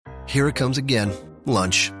Here it comes again.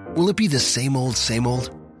 Lunch. Will it be the same old, same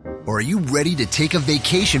old? Or are you ready to take a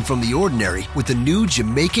vacation from the ordinary with the new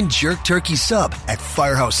Jamaican Jerk Turkey Sub at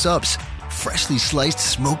Firehouse Subs? Freshly sliced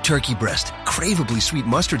smoked turkey breast, craveably sweet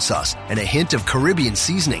mustard sauce, and a hint of Caribbean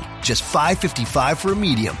seasoning. Just $5.55 for a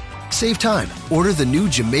medium. Save time. Order the new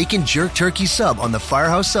Jamaican Jerk Turkey Sub on the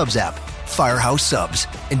Firehouse Subs app. Firehouse Subs.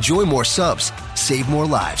 Enjoy more subs. Save more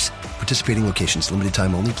lives. Participating locations. Limited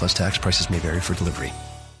time only, plus tax. Prices may vary for delivery.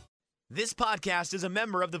 This podcast is a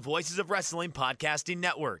member of the Voices of Wrestling Podcasting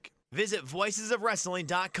Network. Visit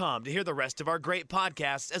voicesofwrestling.com to hear the rest of our great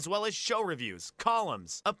podcasts, as well as show reviews,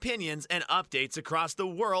 columns, opinions, and updates across the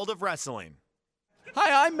world of wrestling.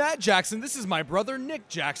 Hi, I'm Matt Jackson. This is my brother Nick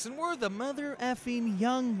Jackson. We're the mother effing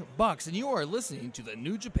Young Bucks, and you are listening to the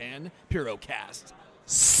New Japan Purocast.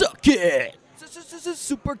 Suck it!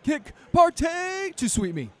 Super kick partay to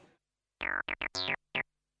sweet me.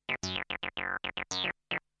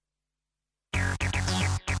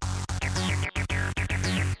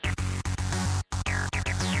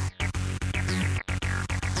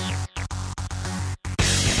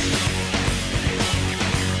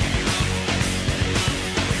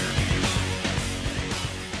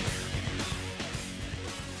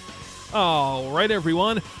 All right,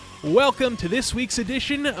 everyone. Welcome to this week's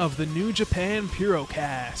edition of the New Japan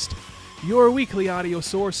Purocast, your weekly audio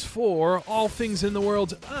source for all things in the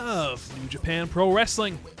world of New Japan Pro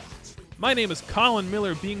Wrestling. My name is Colin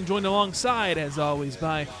Miller, being joined alongside, as always,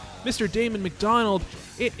 by Mr. Damon McDonald.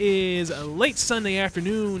 It is a late Sunday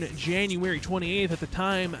afternoon, January 28th, at the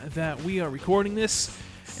time that we are recording this.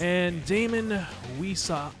 And Damon, we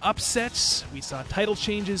saw upsets, we saw title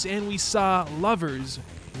changes, and we saw lovers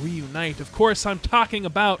reunite. Of course, I'm talking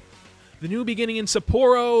about the New Beginning in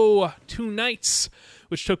Sapporo 2 nights,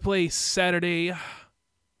 which took place Saturday,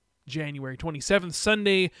 January 27th,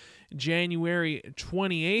 Sunday, January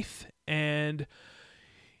 28th. And,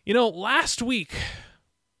 you know, last week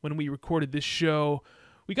when we recorded this show,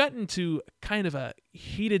 we got into kind of a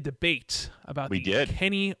heated debate about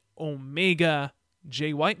Kenny Omega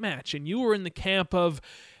Jay White match. And you were in the camp of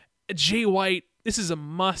Jay White. This is a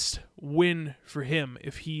must-win for him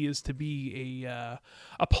if he is to be a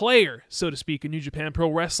player, so to speak, in New Japan Pro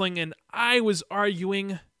Wrestling. And I was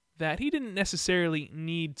arguing that he didn't necessarily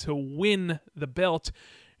need to win the belt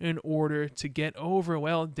in order to get over.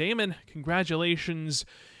 Well, Damon, congratulations.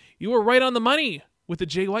 You were right on the money with the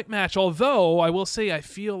Jay White match, although I will say I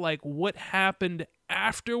feel like what happened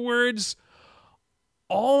afterwards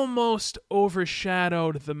almost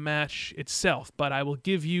overshadowed the match itself, but I will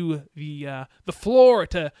give you the floor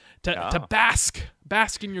to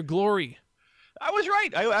bask in your glory. I was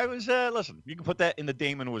right. I was listen. You can put that in the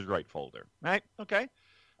Damon was right folder, right? Okay.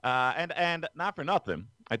 And not for nothing,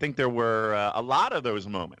 I think there were a lot of those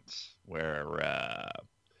moments where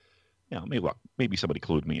maybe somebody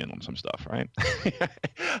clued me in on some stuff, right?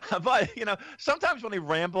 But sometimes when they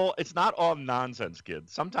ramble, it's not all nonsense,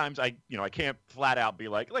 kids. Sometimes I can't flat out be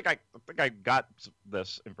like I think I got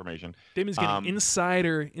this information. Damon's getting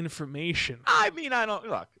insider information. I mean, I don't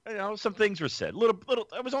look. Some things were said. Little.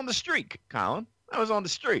 I was on the street, Colin. I was on the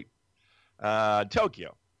street.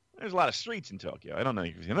 Tokyo. There's a lot of streets in Tokyo. I don't know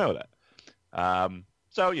if you know that.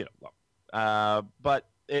 But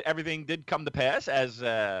everything did come to pass as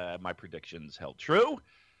my predictions held true.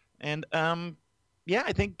 And,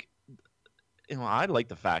 I think, I like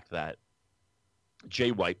the fact that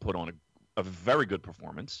Jay White put on a very good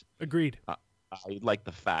performance. Agreed. I like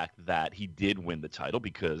the fact that he did win the title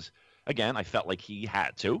because, again, I felt like he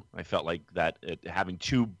had to. I felt like that having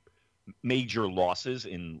 2 major losses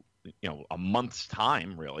in, a month's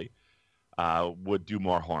time, really, would do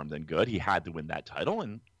more harm than good. He had to win that title,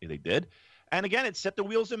 and they did. And again, it set the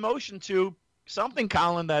wheels in motion to something,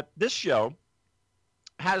 Colin, that this show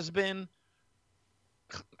has been,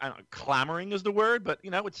 I don't know, clamoring is the word, but,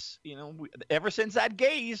 it's, ever since that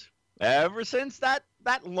gaze, ever since that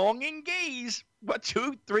longing gaze,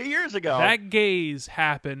 2-3 years ago. That gaze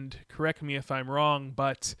happened, correct me if I'm wrong,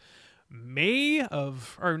 but maybe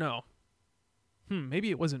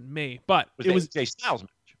it wasn't May, but it was AJ Styles match.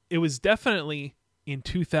 It was definitely in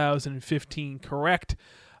 2015, correct?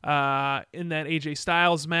 In that AJ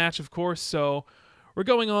Styles match, of course. So we're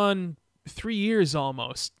going on 3 years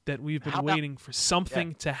almost that we've been waiting for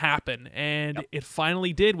something to happen. And it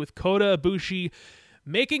finally did with Kota Ibushi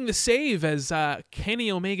making the save as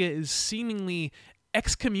Kenny Omega is seemingly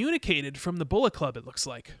excommunicated from the Bullet Club, it looks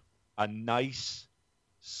like. A nice,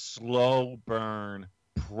 slow burn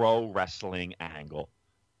pro wrestling angle.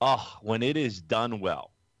 Oh, when it is done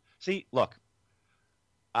well. See, look,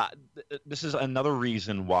 this is another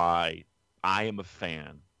reason why I am a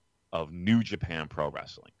fan of New Japan Pro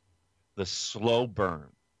Wrestling. the slow burn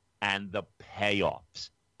and the payoffs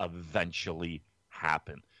eventually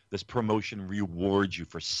happen. This promotion rewards you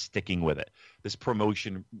for sticking with it. This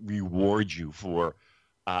promotion rewards you for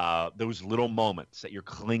those little moments that you're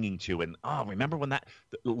clinging to. And remember when the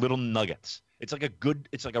little nuggets? It's like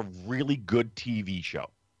a really good TV show.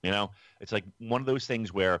 It's like one of those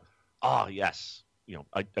things where, yes,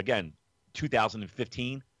 again,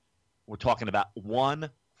 2015, we're talking about one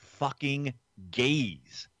fucking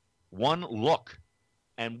gaze, one look,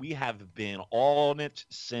 and we have been on it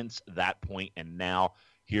since that point. And now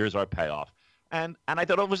here's our payoff. And I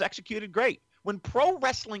thought it was executed great. When pro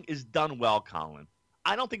wrestling is done well, Colin,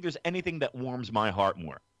 I don't think there's anything that warms my heart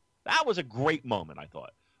more. That was a great moment, I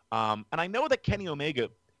thought. And I know that Kenny Omega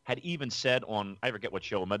had even said on, I forget what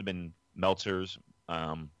show, it might have been Meltzer's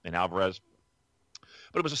and Alvarez,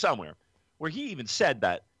 but it was somewhere, where he even said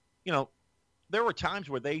that, there were times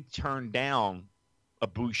where they turned down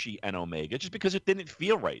Ibushi and Omega just because it didn't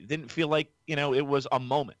feel right. It didn't feel like, it was a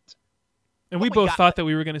moment. And we both thought that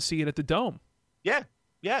we were going to see it at the Dome. Yeah,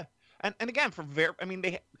 yeah. And again,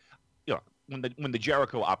 they, when the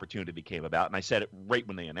Jericho opportunity came about, and I said it right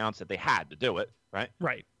when they announced it, they had to do it, right?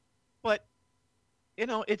 Right. But,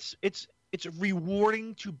 it's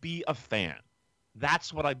rewarding to be a fan.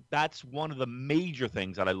 That's one of the major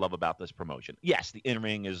things that I love about this promotion. Yes, the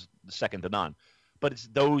in-ring is second to none, but it's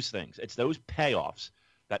those things. It's those payoffs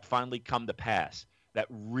that finally come to pass that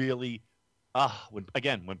really, when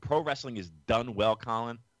pro wrestling is done well,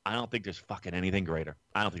 Colin, I don't think there's fucking anything greater.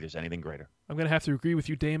 I don't think there's anything greater. I'm going to have to agree with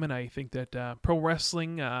you, Damon. I think that pro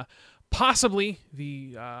wrestling, possibly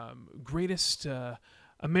the greatest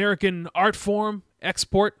American art form,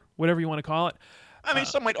 export, whatever you want to call it. I mean,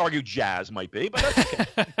 some might argue jazz might be, but that's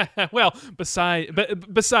okay. Well,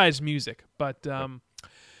 besides music. But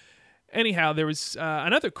anyhow, there was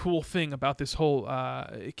another cool thing about this whole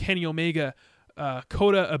Kenny Omega,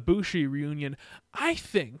 Kota Ibushi reunion. I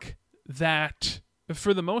think that,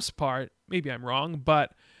 for the most part, maybe I'm wrong,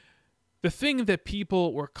 but the thing that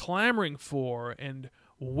people were clamoring for and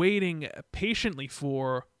waiting patiently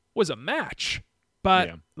for was a match. But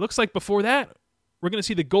it looks like before that, we're going to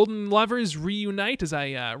see the Golden Lovers reunite, as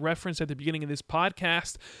I referenced at the beginning of this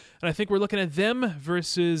podcast. And I think we're looking at them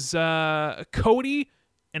versus Cody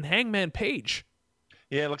and Hangman Page.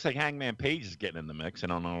 Yeah, it looks like Hangman Page is getting in the mix. I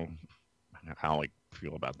don't know how I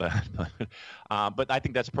feel about that. But I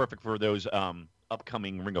think that's perfect for those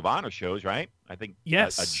upcoming Ring of Honor shows, right? I think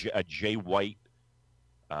yes. a Jay White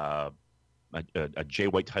a Jay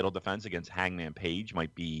White title defense against Hangman Page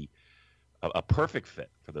might be a perfect fit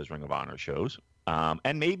for those Ring of Honor shows.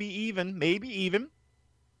 And maybe even the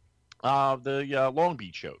Long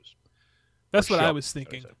Beach shows. That's what I was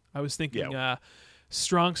thinking.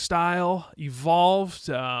 Strong Style, Evolved.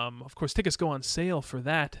 Of course, tickets go on sale for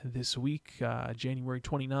that this week, January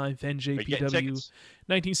 29th,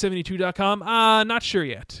 NJPW1972.com. Not sure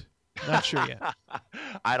yet.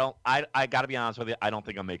 I got to be honest with you. I don't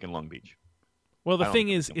think I'm making Long Beach. Well, the thing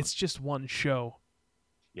is, it's just one show.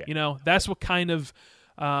 Yeah. That's what kind of,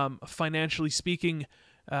 financially speaking,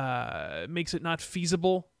 makes it not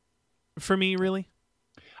feasible for me, really.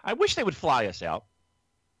 I wish they would fly us out.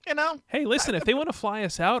 Hey, listen, if they want to fly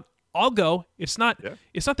us out, I'll go. It's not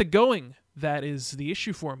the going that is the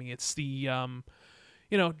issue for me. It's the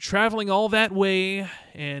traveling all that way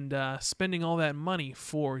and spending all that money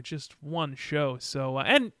for just one show. So,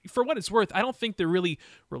 and for what it's worth, I don't think they're really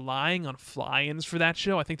relying on fly-ins for that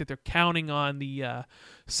show. I think that they're counting on the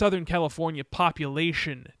Southern California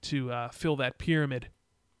population to fill that pyramid.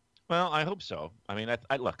 Well, I hope so. I mean,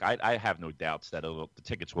 I have no doubts that the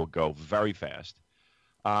tickets will go very fast.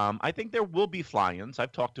 I think there will be fly-ins.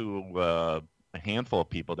 I've talked to a handful of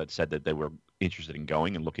people that said that they were interested in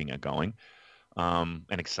going and looking at going. And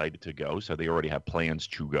excited to go, so they already have plans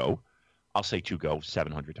to go. I'll say to go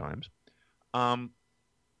 700 times.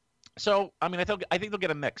 So, I mean, I think they'll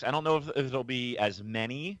get a mix. I don't know if it'll be as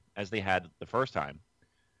many as they had the first time.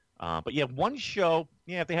 But yeah, one show.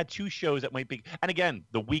 Yeah, if they had two shows, that might be. And again,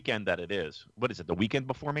 the weekend that it is. What is it? The weekend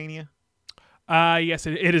before Mania? Yes,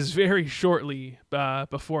 it is very shortly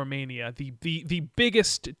before Mania. The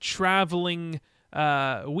biggest traveling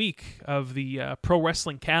week of the pro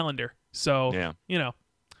wrestling calendar. So,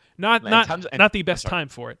 not the best time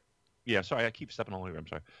for it. Yeah, sorry, I keep stepping all over. I'm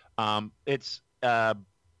sorry. It's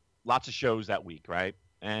lots of shows that week, right?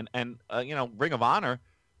 And Ring of Honor,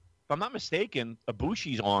 if I'm not mistaken,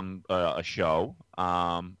 Ibushi's on a show.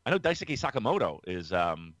 I know Daisuke Sakamoto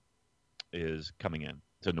is coming in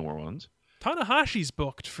to New Orleans. Tanahashi's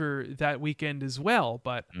booked for that weekend as well,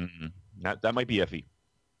 but that might be iffy.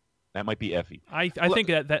 I think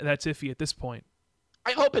that's iffy at this point.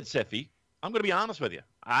 I hope it's iffy. I'm going to be honest with you.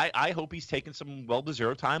 I hope he's taking some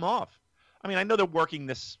well-deserved time off. I mean, I know they're working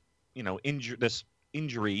this, this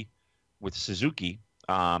injury with Suzuki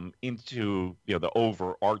into, the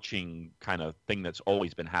overarching kind of thing that's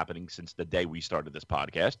always been happening since the day we started this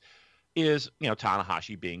podcast is,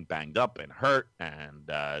 Tanahashi being banged up and hurt and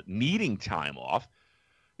needing time off.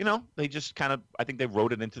 They just kind of, I think they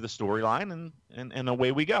wrote it into the storyline and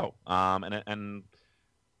away we go.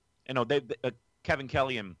 Kevin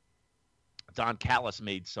Kelly and Don Callis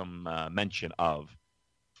made some mention of,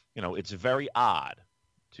 it's very odd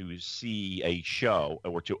to see a show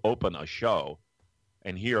or to open a show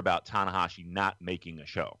and hear about Tanahashi not making a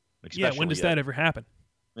show. Yeah, when does that ever happen?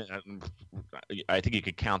 I think you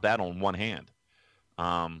could count that on one hand.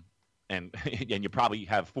 And you probably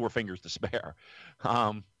have 4 fingers to spare.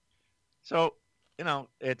 So,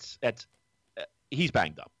 it's he's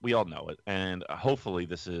banged up. We all know it. And hopefully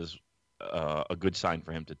this is a good sign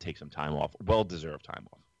for him to take some time off, well-deserved time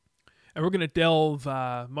off. And we're going to delve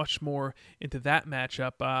much more into that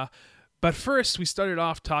matchup. But first, we started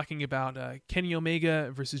off talking about Kenny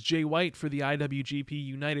Omega versus Jay White for the IWGP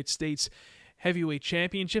United States Heavyweight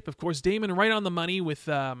Championship. Of course, Damon right on the money with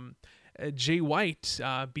Jay White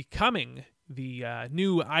becoming the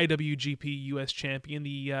new IWGP US Champion.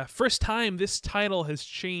 The first time this title has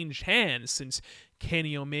changed hands since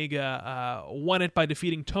Kenny Omega won it by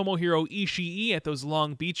defeating Tomohiro Ishii at those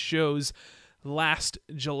Long Beach shows last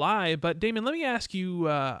July. But Damon, let me ask you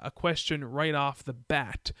a question right off the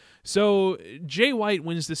bat. So Jay White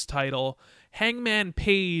wins this title. Hangman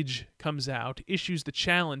Page comes out, issues the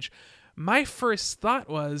challenge. My first thought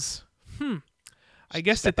was, I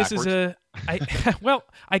guess that this is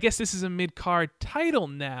I guess this is a mid-card title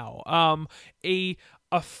now. A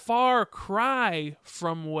far cry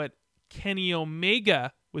from what Kenny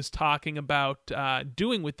Omega was talking about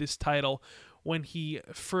doing with this title when he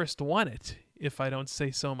first won it, if I don't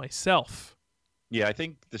say so myself. Yeah, I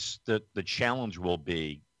think the challenge will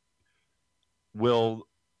be, will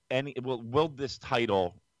this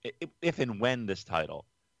title, if and when this title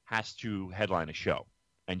has to headline a show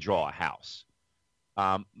and draw a house.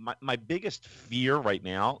 My biggest fear right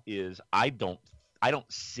now is I don't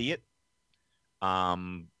see it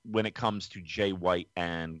when it comes to Jay White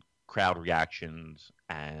and crowd reactions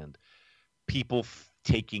and people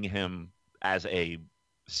taking him as a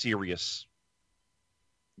serious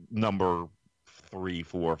number 3,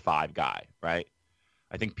 4, 5 guy, right?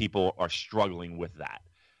 I think people are struggling with that.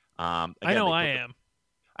 Again, I know I am.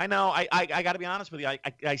 I know. I got to be honest with you.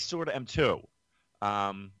 I sort of am too.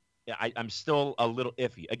 I'm still a little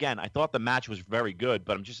iffy. Again, I thought the match was very good,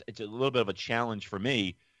 but it's a little bit of a challenge for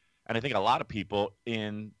me, and I think a lot of people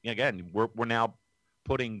we're now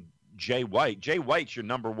putting Jay White. Jay White's your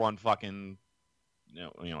number one fucking,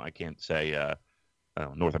 I can't say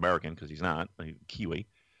North American because he's not Kiwi,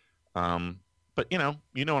 but you know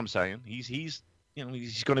what I'm saying. He's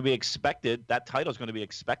going to be expected. That title is going to be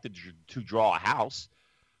expected to draw a house.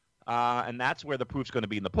 And that's where the proof's going to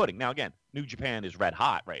be in the pudding. Now, again, New Japan is red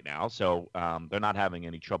hot right now, so they're not having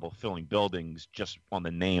any trouble filling buildings just on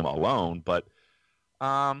the name alone. But,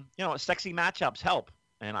 sexy matchups help.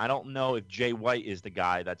 And I don't know if Jay White is the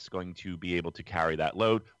guy that's going to be able to carry that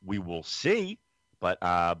load. We will see, but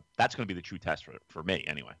that's going to be the true test for me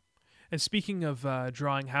anyway. And speaking of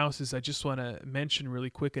drawing houses, I just want to mention really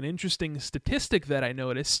quick an interesting statistic that I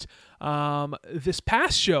noticed. This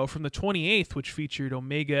past show from the 28th, which featured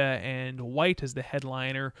Omega and White as the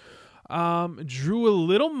headliner, drew a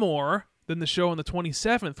little more than the show on the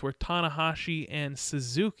 27th, where Tanahashi and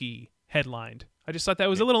Suzuki headlined. I just thought that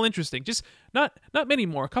was a little interesting. Just not many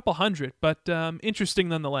more, a couple hundred, but interesting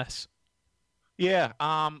nonetheless. Yeah.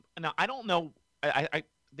 Now, I don't know.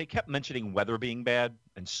 They kept mentioning weather being bad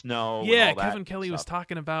and snow. Yeah, and all Kevin Kelly was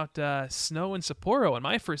talking about snow in Sapporo, and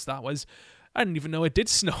my first thought was, I didn't even know it did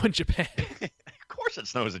snow in Japan. Of course it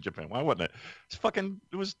snows in Japan. Why wouldn't it?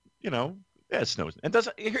 It snows. And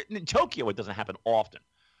in Tokyo, it doesn't happen often.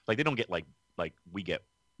 Like, they don't get like we get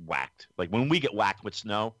whacked. Like, when we get whacked with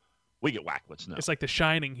snow, we get whacked with snow. It's like The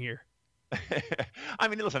Shining here. I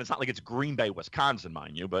mean, listen, it's not like it's Green Bay, Wisconsin,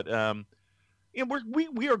 mind you, but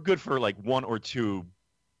we are good for like 1 or 2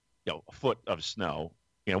 a foot of snow,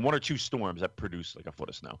 1 or 2 storms that produce like a foot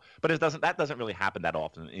of snow. But that doesn't really happen that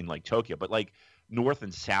often in like Tokyo. But like north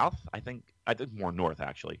and south, I think more north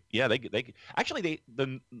actually. Yeah, like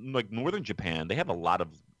northern Japan, they have a lot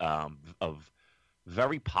of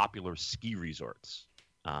very popular ski resorts.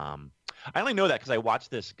 I only know that because I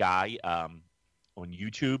watched this guy on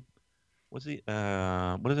YouTube. What's he?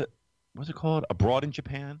 What is it? What's it called? Abroad in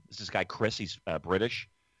Japan. It's this guy Chris. He's British.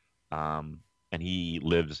 And he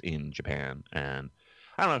lives in Japan, and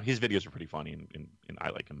I don't know. His videos are pretty funny, and I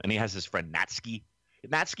like him. And he has his friend Natsuki.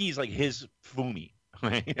 Natsuki is like his Fumi.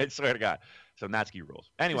 I swear to God. So Natsuki rules.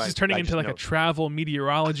 Anyway, This is turning into like a travel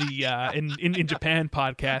meteorology in Japan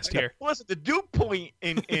podcast here. Listen, the dew point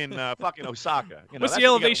in fucking Osaka. What's the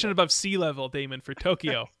elevation above sea level, Damon, for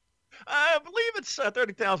Tokyo? I believe it's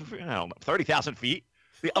 30,000 feet. I don't know, 30,000 feet.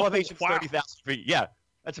 The elevation is 30,000 feet. Yeah,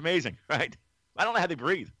 that's amazing, right? I don't know how they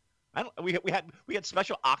breathe. We had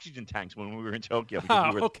special oxygen tanks when we were in Tokyo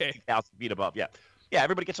because we were 30,000 feet above. Yeah,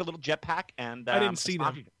 everybody gets a little jetpack, and I didn't see them.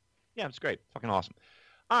 Oxygen. Yeah, it's great. Fucking awesome.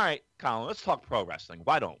 All right, Colin, let's talk pro wrestling.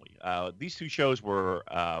 Why don't we? These two shows were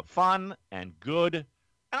fun and good.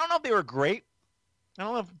 I don't know if they were great. I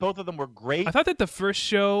don't know if both of them were great. I thought that the first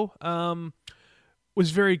show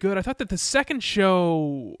was very good. I thought that the second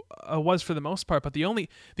show was for the most part, but the only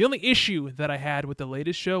issue that I had with the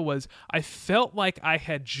latest show was I felt like I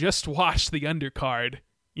had just watched the undercard.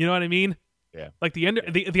 You know what I mean? Yeah. Like the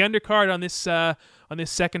undercard on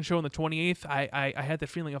this second show on the 28th, I had the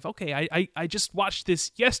feeling of, okay, I just watched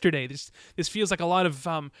this yesterday. This feels like a lot of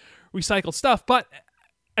recycled stuff, but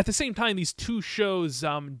at the same time, these two shows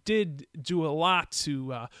did do a lot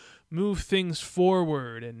to move things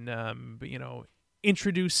forward and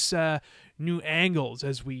introduce new angles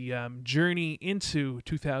as we journey into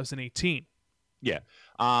 2018. Yeah.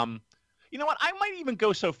 You know what? I might even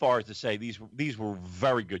go so far as to say these were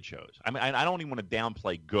very good shows. I mean, I don't even want to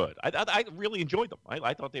downplay good. I really enjoyed them.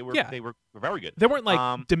 I thought they were very good. They weren't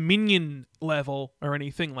like Dominion level or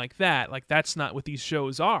anything like that. Like that's not what these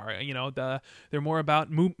shows are. You know, they're more about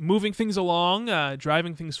moving things along,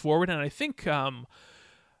 driving things forward. And I think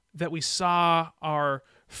that we saw our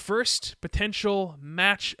first potential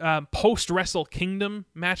match, post Wrestle Kingdom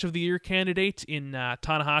match of the year candidate in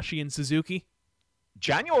Tanahashi and Suzuki.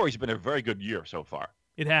 January's been a very good year so far.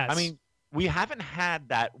 It has. I mean, we haven't had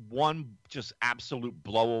that one just absolute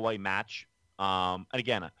blowaway match. And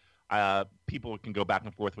again, people can go back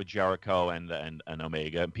and forth with Jericho and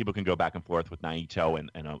Omega. People can go back and forth with Naito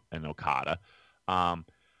and Okada. I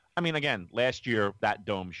mean, again, last year, that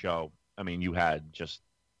Dome show, I mean, you had just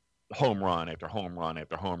home run after home run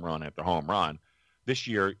after home run after home run. This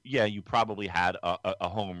year, yeah, you probably had a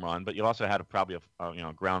home run, but you also had probably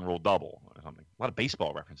a ground rule double or something. A lot of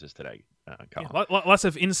baseball references today. Lots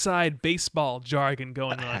of inside baseball jargon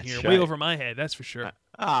going on here, way over my head. That's for sure.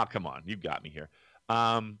 Come on, you've got me here.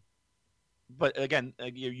 But again,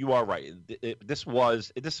 you are right. This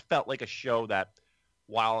felt like a show that,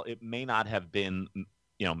 while it may not have been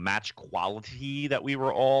match quality that we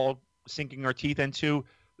were all sinking our teeth into.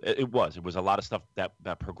 It was a lot of stuff that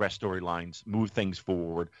progressed storylines, moved things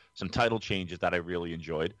forward, some title changes that I really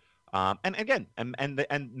enjoyed. And again, and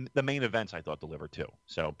the main events I thought delivered too.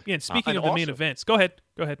 So yeah, and speaking of the main events, go ahead.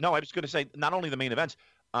 No, I was going to say not only the main events.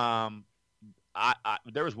 There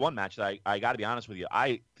was one match that I got to be honest with you,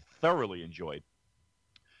 I thoroughly enjoyed,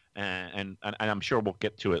 and I'm sure we'll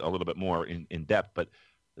get to it a little bit more in depth. But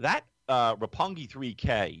that Roppongi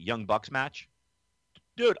 3K Young Bucks match.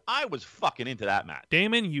 Dude, I was fucking into that match.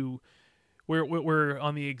 Damon, we're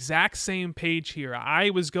on the exact same page here. I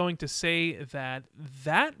was going to say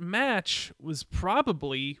that match was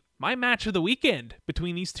probably my match of the weekend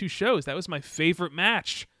between these two shows. That was my favorite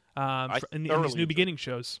match in these New Beginning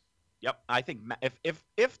shows. Yep, I think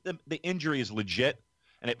if the injury is legit,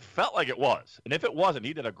 and it felt like it was, and if it wasn't,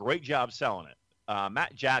 he did a great job selling it.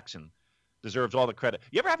 Matt Jackson deserves all the credit.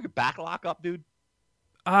 You ever have your back lock up, dude?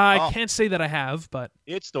 I can't say that I have, but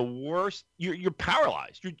it's the worst. You're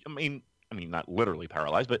paralyzed. I mean, not literally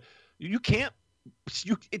paralyzed, but you can't.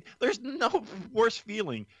 There's no worse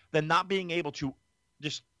feeling than not being able to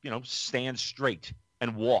just stand straight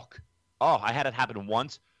and walk. Oh, I had it happen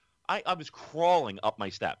once. I was crawling up my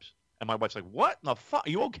steps, and my wife's like, "What in the fuck? Are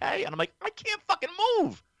you okay?" And I'm like, "I can't fucking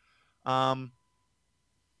move."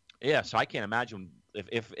 Yeah, so I can't imagine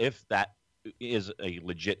if that is a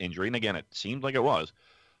legit injury, and again, it seemed like it was.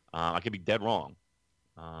 I could be dead wrong.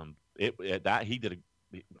 He did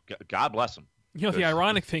God bless him. The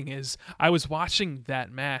ironic thing is, I was watching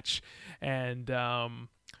that match, and I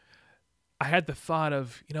had the thought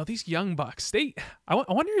of, these Young Bucks. I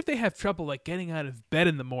wonder if they have trouble like getting out of bed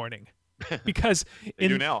in the morning, because they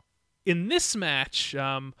do now. In this match,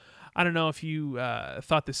 I don't know if you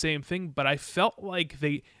thought the same thing, but I felt like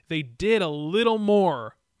they did a little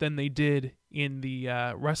more than they did in the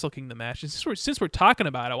Wrestle Kingdom match. And since we're talking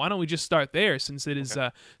about it, why don't we just start there, since it is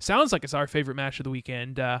sounds like it's our favorite match of the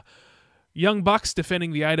weekend. Young Bucks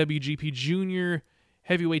defending the IWGP Junior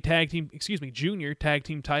junior tag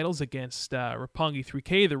team titles against Roppongi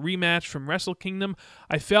 3K, the rematch from Wrestle Kingdom.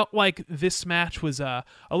 I felt like this match was a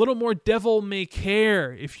little more devil may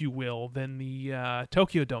care, if you will, than the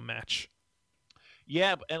Tokyo Dome match.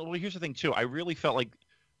 Yeah, and well, here's the thing too. I really felt like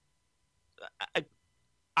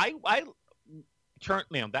I turned,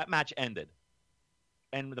 that match ended,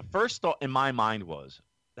 and the first thought in my mind was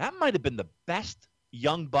that might have been the best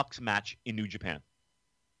Young Bucks match in New Japan.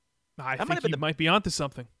 I think you might be onto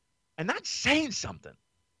something. And that's saying something.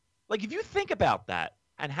 Like, if you think about that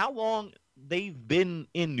and how long they've been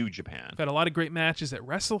in New Japan. They've had a lot of great matches at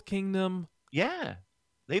Wrestle Kingdom. Yeah.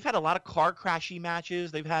 They've had a lot of car crashy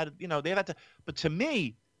matches. They've had to, but to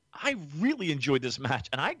me, I really enjoyed this match.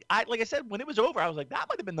 And I like I said, when it was over, I was like, that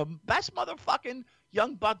might have been the best motherfucking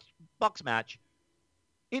Young Bucks match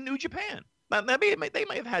in New Japan. Now, they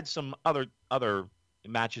might have had some other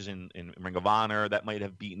matches in Ring of Honor that might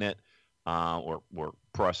have beaten it, or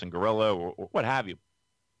Pro Wrestling Guerrilla or what have you.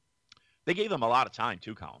 They gave them a lot of time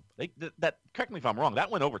too, Colin. That correct me if I'm wrong.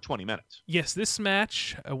 That went over 20 minutes. Yes, this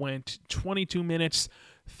match went 22 minutes,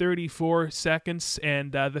 34 seconds,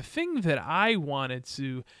 and the thing that I wanted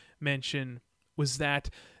to mention was that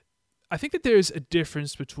I think that there's a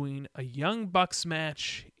difference between a Young Bucks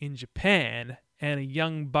match in Japan and a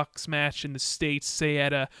Young Bucks match in the States, say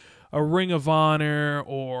at a Ring of Honor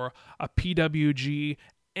or a PWG,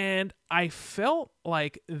 and I felt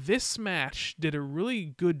like this match did a really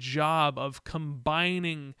good job of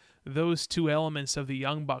combining those two elements of the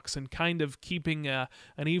Young Bucks and kind of keeping an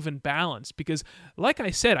even balance. Because, like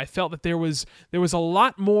I said, I felt that there was a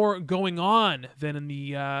lot more going on than in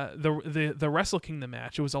the Wrestle Kingdom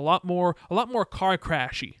match. It was a lot more car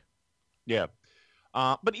crashy. Yeah,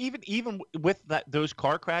 but even with those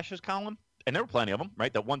car crashes, Colin, and there were plenty of them,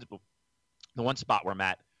 right? The one spot where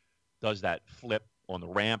Matt does that flip on the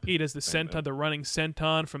ramp. He does the senton, the running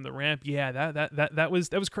senton from the ramp. Yeah, that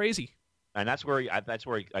was crazy. And that's where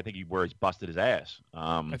I think he's busted his ass.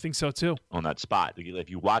 I think so too. On that spot, if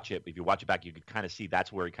you watch it back, you could kind of see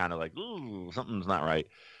that's where he kind of like, ooh, something's not right.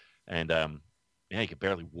 And he could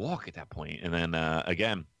barely walk at that point. And then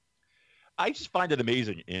again, I just find it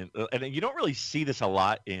amazing. And you don't really see this a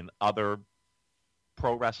lot in other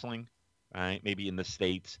pro wrestling, right? Maybe in the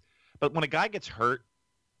States. But when a guy gets hurt,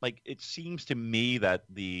 like, it seems to me that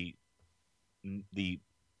the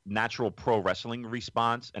natural pro wrestling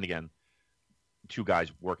response, and again, two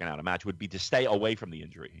guys working out a match, would be to stay away from the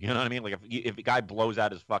injury. You know what I mean? Like, if a guy blows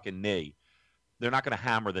out his fucking knee, they're not going to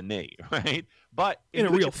hammer the knee, right? But in a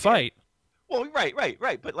real fight. Well, right.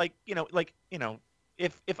 But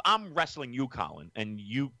if I'm wrestling you, Colin, and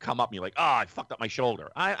you come up and you're like, oh, I fucked up my shoulder.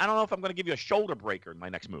 I don't know if I'm going to give you a shoulder breaker in my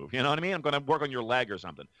next move. You know what I mean? I'm going to work on your leg or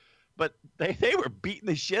something. But they were beating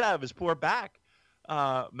the shit out of his poor back.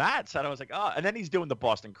 Matt said, I was like, oh, and then he's doing the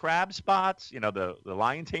Boston Crab spots, the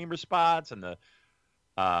Lion Tamer spots, and the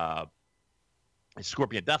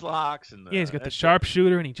Scorpion Deathlocks, and he's got the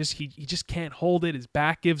sharpshooter, and he just can't hold it. His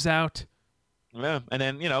back gives out. Yeah, and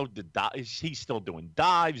then he's still doing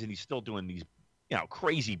dives, and he's still doing these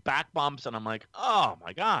crazy back bumps, and I'm like, oh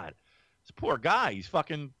my god, this poor guy. He's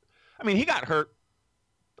fucking. I mean, he got hurt.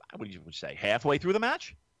 What would you say? Halfway through the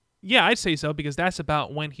match. Yeah, I'd say so, because that's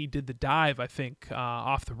about when he did the dive, I think,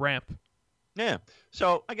 off the ramp. Yeah.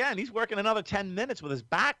 So, again, he's working another 10 minutes with his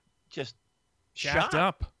back just jacked shot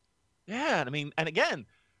up. Yeah, I mean, and again,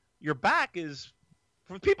 your back is,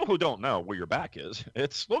 for people who don't know where your back is,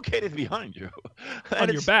 it's located behind you.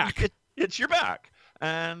 On your back. It's your back.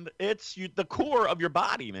 And it's the core of your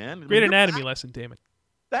body, man. Great anatomy lesson, Damon.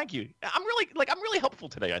 Thank you. I'm really helpful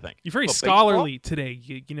today, I think. You're very scholarly today.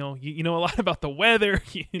 You know a lot about the weather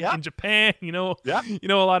in Japan. You know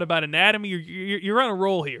a lot about anatomy. You're on a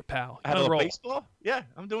roll here, pal. Out of baseball? Yeah,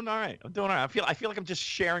 I'm doing all right. I feel like I'm just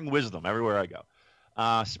sharing wisdom everywhere I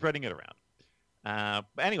go, spreading it around.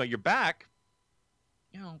 But anyway, your back.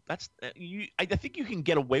 That's I think you can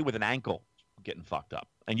get away with an ankle getting fucked up,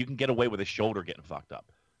 and you can get away with a shoulder getting fucked up.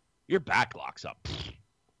 Your back locks up.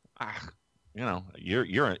 You're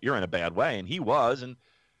in a bad way, and he was. And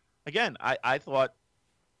again, I thought,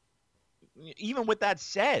 even with that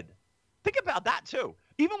said, think about that too.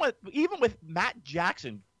 Even with Matt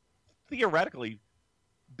Jackson theoretically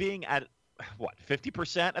being at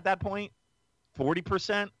 50% at that point,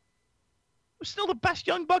 40%, it was still the best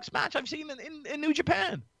Young Bucks match I've seen in New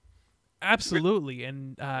Japan. Absolutely,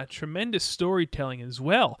 and tremendous storytelling as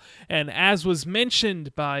well. And as was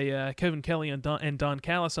mentioned by Kevin Kelly and Don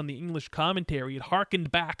Callis on the English commentary, it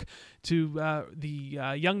harkened back to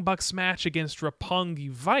the Young Bucks match against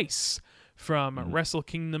Roppongi Vice from Wrestle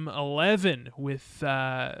Kingdom 11 with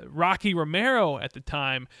Rocky Romero at the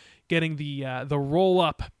time getting the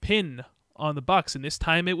roll-up pin on the Bucks, and this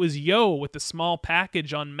time it was Yo with the small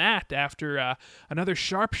package on Matt after another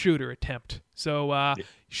sharpshooter attempt. So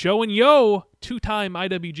Sho and Yo, 2-time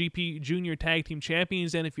IWGP Junior Tag Team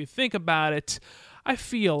Champions, and if you think about it, I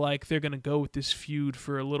feel like they're going to go with this feud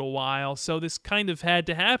for a little while. So this kind of had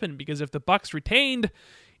to happen, because if the Bucks retained,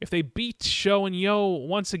 if they beat Sho and Yo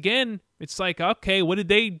once again, it's like, okay, what did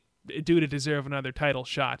they do to deserve another title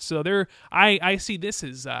shot? So I see this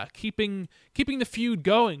as keeping the feud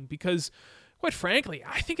going, because quite frankly,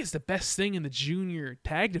 I think it's the best thing in the junior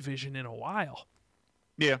tag division in a while.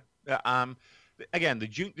 Yeah. Again,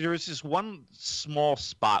 there was this one small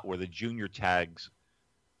spot where the junior tags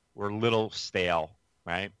were a little stale,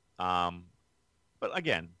 right? But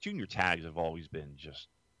again, junior tags have always been just,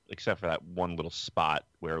 except for that one little spot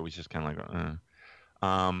where it was just kind of like,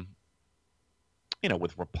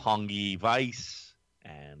 with Roppongi Vice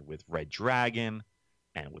and with Red Dragon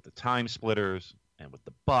and with the Time Splitters and with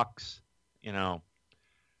the Bucks,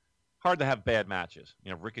 hard to have bad matches.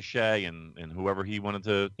 Ricochet and whoever he wanted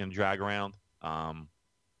to drag around.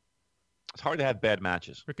 It's hard to have bad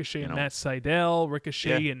matches. Ricochet and Matt Sydal,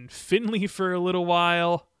 Ricochet and Finley for a little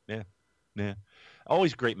while. Yeah.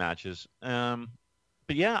 Always great matches.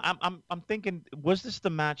 But yeah, I'm thinking, was this the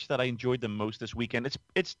match that I enjoyed the most this weekend?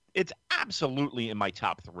 It's absolutely in my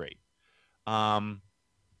top 3.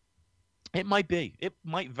 It might be. It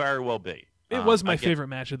might very well be. It was my favorite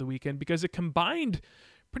match of the weekend, because it combined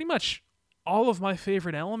pretty much all of my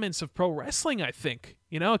favorite elements of pro wrestling, I think.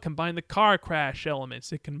 It combined the car crash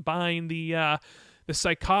elements. It combined the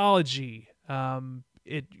psychology.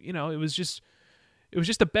 It was just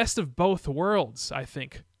the best of both worlds, I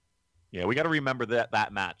think. Yeah, we got to remember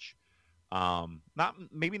that match. Not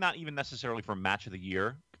even necessarily for match of the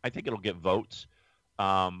year. I think it'll get votes.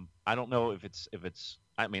 I don't know if it's.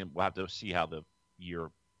 I mean, we'll have to see how the year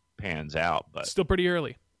pans out, but still pretty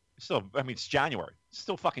early. It's January. It's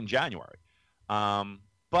still fucking January.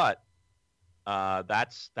 But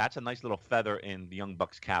that's a nice little feather in the Young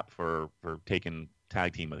Bucks cap for taking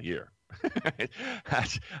tag team of the year.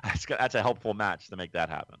 That's a helpful match to make that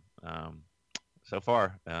happen. So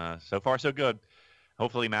far so good.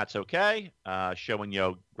 Hopefully Matt's okay. Sho and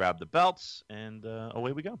Yo grab the belts, and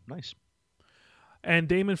away we go. Nice. And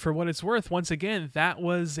Damon, for what it's worth, once again, that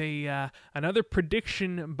was another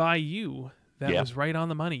prediction by you that was right on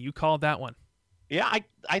the money. You called that one. Yeah,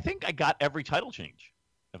 I think I got every title change,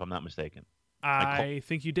 if I'm not mistaken. I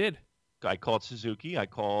think you did. I called Suzuki. I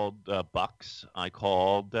called Bucks. I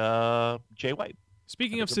called Jay White.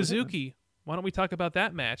 Speaking of Suzuki, why don't we talk about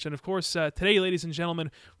that match? And of course, today, ladies and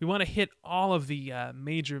gentlemen, we want to hit all of the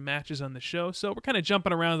major matches on the show. So we're kind of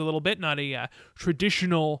jumping around a little bit, not a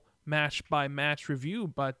traditional match-by-match review,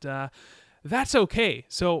 but that's okay.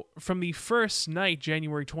 So from the first night,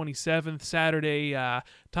 January 27th, Saturday,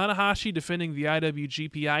 Tanahashi defending the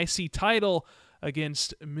IWGP IC title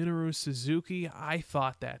against Minoru Suzuki. I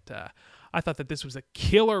thought that this was a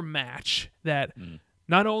killer match that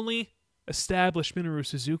not only established Minoru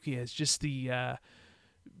Suzuki as just the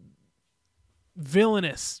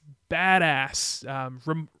villainous, badass,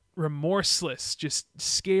 remorseless, just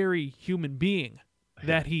scary human being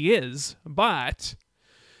that he is, but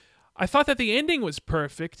I thought that the ending was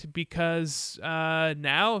perfect, because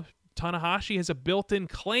now Tanahashi has a built-in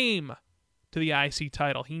claim to the IC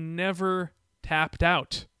title. He never tapped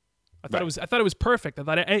out. I thought it was perfect. I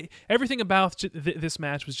thought everything about this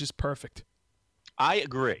match was just perfect. I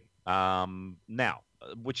agree. I'm gonna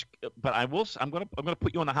put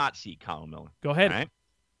you on the hot seat, Colin Miller. Go ahead. All right?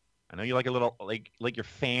 I know you like a little like your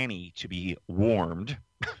fanny to be warmed.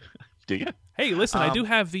 Do you? Hey, listen, I do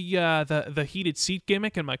have the heated seat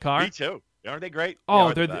gimmick in my car. Me too. Aren't they great?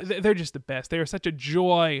 Oh, they're just the best. They are such a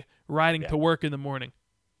joy riding to work in the morning.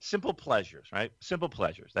 Simple pleasures, right? Simple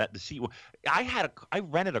pleasures. That the seat. I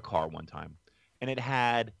rented a car one time, and it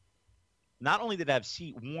had, not only did it have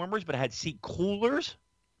seat warmers, but it had seat coolers.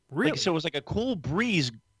 Really? So it was like a cool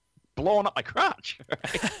breeze blowing up my crotch.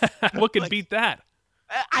 Right? What could beat that?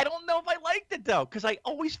 I don't know if I liked it though, because I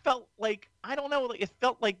always felt like, I don't know, it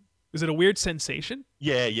felt like. Is it a weird sensation?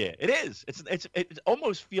 Yeah, it is. It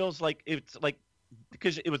almost feels like it's like,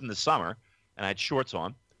 because it was in the summer and I had shorts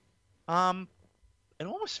on. It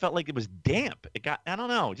almost felt like it was damp. It got, I don't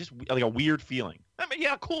know, just like a weird feeling. I mean,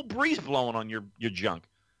 yeah, a cool breeze blowing on your junk.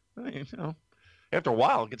 I mean, after a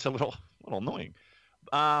while, it gets a little annoying.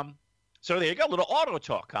 So there you go, a little auto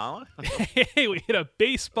talk, Colin. Hey, we hit a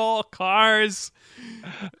baseball, cars,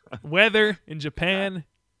 weather in Japan.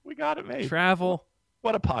 We got it made. Travel.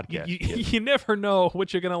 What a podcast. You never know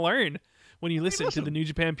what you're going to learn when you listen to the New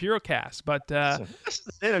Japan Purocast. But this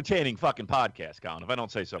is an entertaining fucking podcast, Colin, if I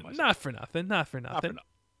don't say so myself. Not for nothing.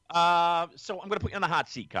 So I'm going to put you on the hot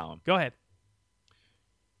seat, Colin. Go ahead.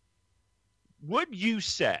 Would you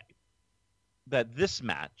say that this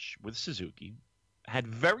match with Suzuki had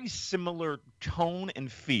very similar tone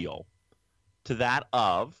and feel to that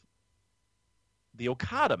of the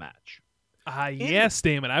Okada match? Yes,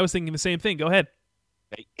 Damon. I was thinking the same thing. Go ahead.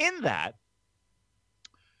 In that,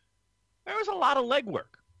 there was a lot of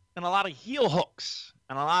legwork and a lot of heel hooks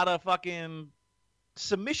and a lot of fucking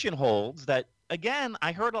submission holds that, again,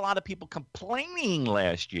 I heard a lot of people complaining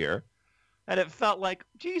last year that it felt like,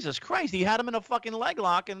 Jesus Christ, he had him in a fucking leg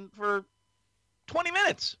lock and for 20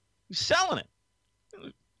 minutes. He's selling it.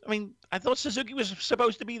 I mean, I thought Suzuki was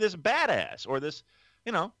supposed to be this badass or this,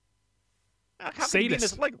 how can he be in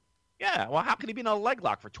this leg? Yeah, well, how can he be in a leg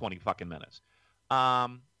lock for 20 fucking minutes?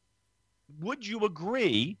 Would you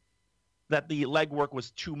agree that the legwork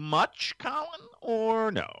was too much, Colin,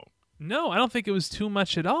 or no? No, I don't think it was too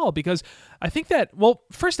much at all, because I think that, well,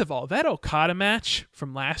 first of all, that Okada match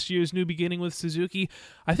from last year's New Beginning with Suzuki,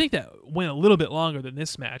 I think that went a little bit longer than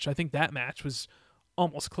this match. I think that match was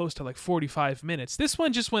almost close to like 45 minutes. This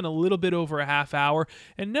one just went a little bit over a half hour,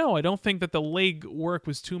 and no, I don't think that the leg work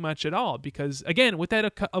was too much at all, because again, with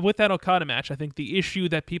that Okada match, I think the issue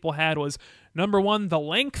that people had was, number one, the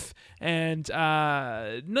length, and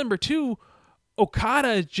number two,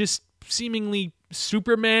 Okada just seemingly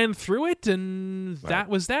Superman through it, and that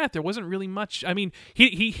was that. There wasn't really much. I mean,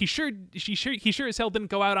 he sure as hell didn't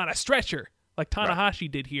go out on a stretcher like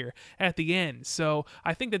Tanahashi did here at the end. So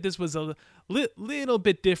I think that this was a little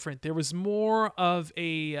bit different. There was more of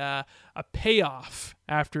a payoff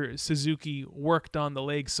after Suzuki worked on the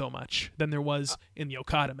leg so much than there was in the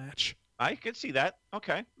Okada match. I could see that.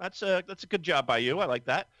 Okay, that's a good job by you. I like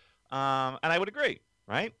that, and I would agree.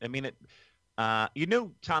 Right? I mean, you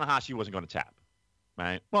knew Tanahashi wasn't going to tap.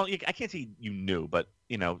 Right. Well, I can't say you knew, but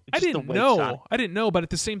I didn't know. But at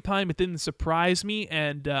the same time, it didn't surprise me,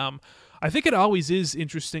 and I think it always is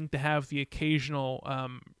interesting to have the occasional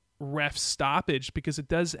ref stoppage, because it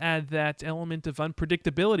does add that element of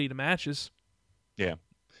unpredictability to matches. Yeah.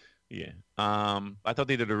 I thought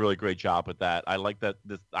they did a really great job with that. I like that.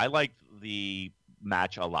 I liked the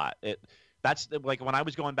match a lot. That's like when I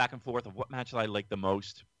was going back and forth of what match did I like the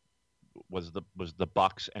most was the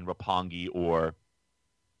Bucks and Roppongi or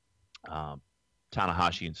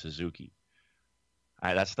Tanahashi and Suzuki.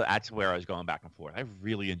 That's where I was going back and forth. I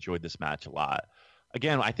really enjoyed this match a lot.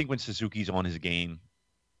 Again, I think when Suzuki's on his game,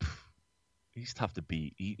 he's tough to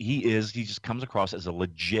beat. He just comes across as a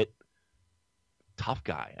legit tough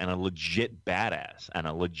guy and a legit badass and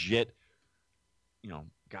a legit,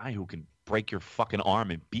 guy who can break your fucking arm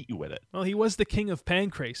and beat you with it. Well, he was the king of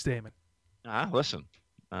Pancrase, Damon. Listen,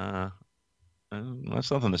 that's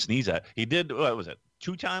nothing to sneeze at. He did, what was it,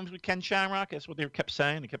 2 times with Ken Shamrock? That's what they kept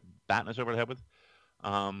saying. They kept batting us over the head with.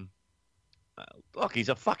 Look, he's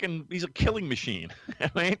a killing machine.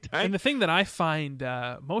 Right? And the thing that I find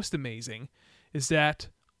most amazing is that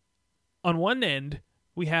on one end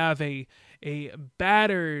we have a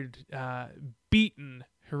battered, beaten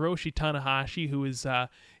Hiroshi Tanahashi, who is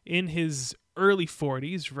in his early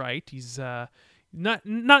 40s. Right, he's not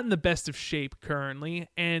in the best of shape currently,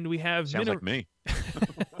 and we have sounds like me.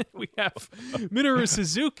 We have Minoru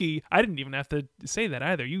Suzuki. I didn't even have to say that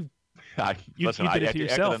either. You did it to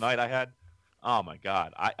yourself. After the night I had, oh my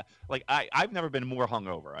God, I've never been more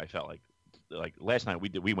hungover. I felt like last night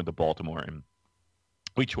we went to Baltimore and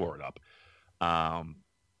we tore it up. I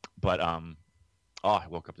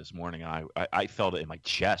woke up this morning and I felt it in my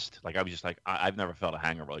chest. Like I was just like, I've never felt a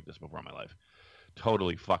hangover like this before in my life.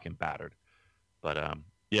 Totally fucking battered. But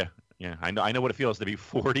yeah, I know what it feels to be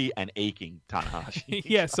 40 and aching Tanahashi.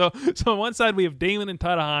 Yeah, so on one side we have Damon and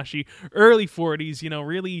Tanahashi, early 40s,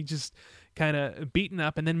 really just kind of beaten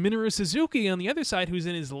up, and then Minoru Suzuki on the other side, who's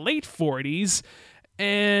in his late 40s,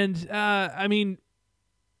 and I mean,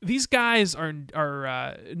 these guys are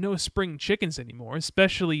no spring chickens anymore,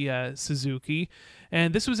 especially Suzuki,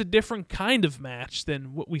 and this was a different kind of match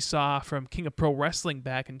than what we saw from King of Pro Wrestling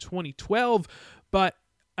back in 2012. But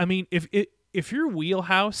I mean, if your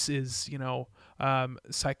wheelhouse is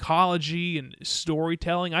psychology and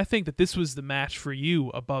storytelling, I think that this was the match for you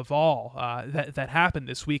above all that happened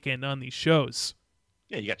this weekend on these shows.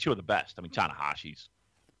 Yeah, you got 2 of the best. I mean, Tanahashi's,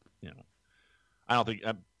 I don't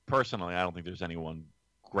think there's anyone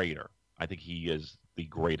greater. I think he is the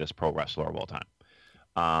greatest pro wrestler of all time.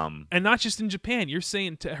 And not just in Japan. You're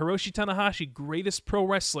saying Hiroshi Tanahashi, greatest pro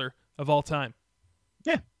wrestler of all time.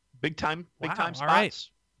 Yeah, big time spots, right.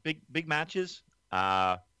 big matches.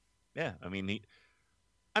 Yeah, I mean,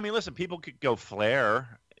 I mean, listen, people could go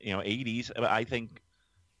Flair, 80s. But I think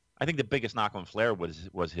the biggest knock on Flair was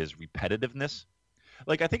his repetitiveness.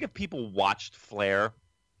 Like, I think if people watched Flair,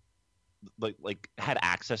 like had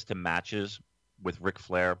access to matches with Ric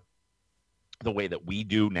Flair the way that we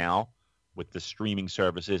do now with the streaming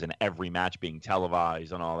services and every match being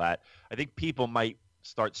televised and all that, I think people might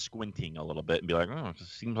start squinting a little bit and be like, oh, it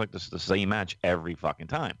just seems like this is the same match every fucking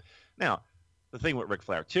time. Now, the thing with Ric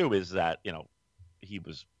Flair, too, is that, he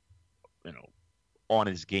was, on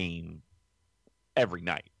his game every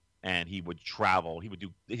night. And he would travel.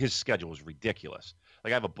 His schedule was ridiculous.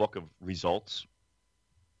 Like, I have a book of results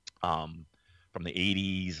from the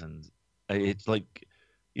 80s, and it's like,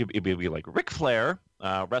 it'd be like Ric Flair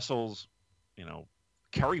wrestles,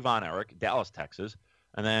 Kerry Von Erich, Dallas, Texas,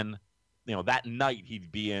 and then, that night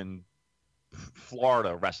he'd be in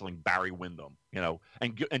Florida wrestling Barry Windham,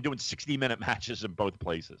 and doing 60-minute matches in both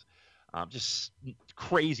places. Just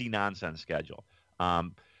crazy nonsense schedule.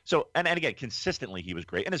 So, and again, consistently he was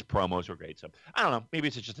great, and his promos were great. So, I don't know. Maybe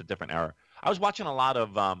it's just a different era. I was watching a lot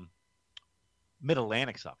of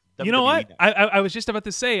Mid-Atlantic stuff. You know what? WWE. I was just about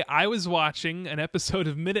to say, I was watching an episode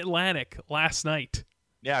of Mid-Atlantic last night.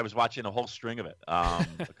 Yeah, I was watching a whole string of it a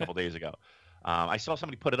couple days ago. I saw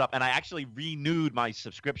somebody put it up, and I actually renewed my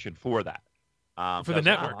subscription for that. For the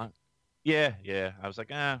network. Like, yeah. I was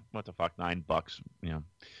like, what the fuck, $9?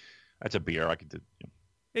 That's a beer. I could do.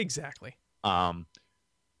 Exactly.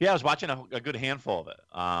 Yeah, I was watching a good handful of it.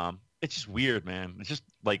 It's just weird, man. It's just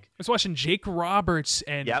like I was watching Jake Roberts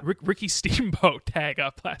and Ricky Steamboat tag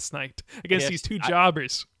up last night against these two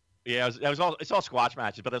jobbers. Yeah, it's all squash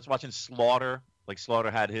matches, but I was watching Slaughter. Like, Slaughter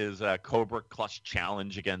had his Cobra Clutch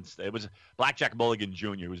challenge against, it was Blackjack Mulligan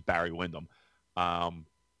Jr., who was Barry Windham.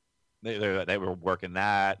 They were working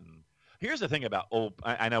that. And here's the thing about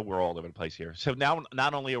I know we're all over the place here. So now,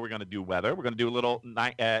 not only are we going to do weather, we're going to do a little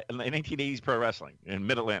 1980s pro wrestling in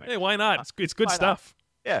Mid-Atlantic. Hey, why not? It's good stuff.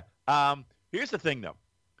 Not? Yeah. Here's the thing, though.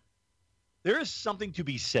 There is something to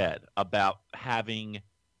be said about having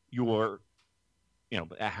your,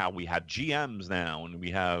 how we have GMs now and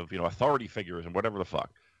we have, authority figures and whatever the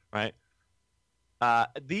fuck, right?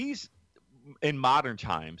 These, in modern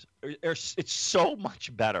times, it's so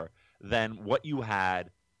much better than what you had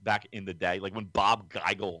back in the day, like when Bob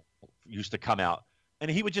Geigel used to come out and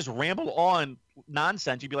he would just ramble on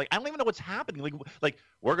nonsense. You'd be like, I don't even know what's happening. Like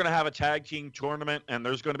we're going to have a tag team tournament and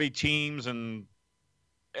there's going to be teams, and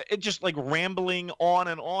it just like rambling on.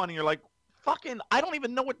 And you're like, fucking, I don't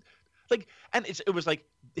even know what, like, and it was like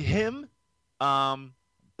him,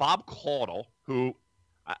 Bob Caudle, who,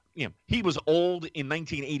 he was old in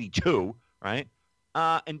 1982, right?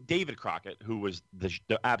 And David Crockett, who was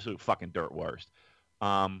the absolute fucking dirt worst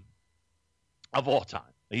of all time.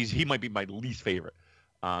 He might be my least favorite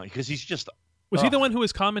because he's just. Was he the one who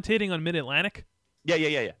was commentating on Mid-Atlantic?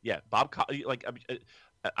 Yeah. Bob,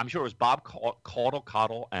 I'm sure it was Bob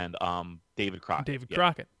Caudle and David Crockett.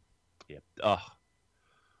 Crockett. Yeah.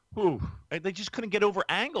 They just couldn't get over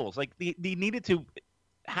angles. Like they needed to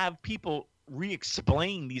have people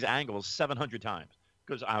re-explain these angles 700 times.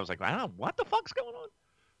 Because I was like, I don't know, what the fuck's going on?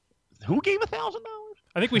 Who gave $1,000?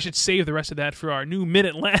 I think we should save the rest of that for our new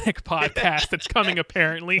Mid-Atlantic podcast that's coming,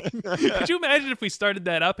 apparently. Could you imagine if we started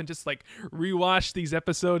that up and just, like, rewatched these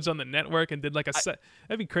episodes on the network and did, like, a set?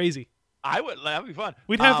 That'd be crazy. I would. That'd be fun.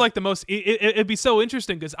 We'd have, like, the most... It'd be so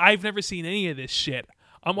interesting because I've never seen any of this shit.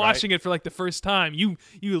 I'm watching it for, like, the first time. You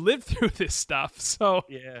lived through this stuff, so...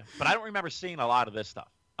 Yeah, but I don't remember seeing a lot of this stuff.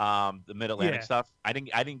 The Mid-Atlantic stuff. I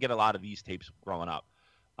didn't get a lot of these tapes growing up.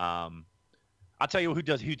 I'll tell you who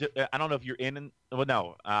does. I don't know if you're in. Well,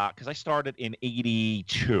 no, because I started in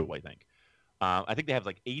 82, I think. I think they have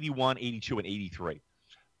like 81, 82, and 83.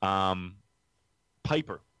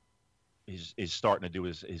 Piper is starting to do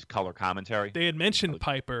his color commentary. They had mentioned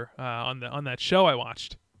Piper on that show I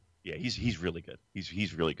watched. Yeah, he's really good.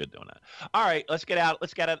 He's really good doing that. All right, let's get out.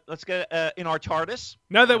 Let's get in our TARDIS.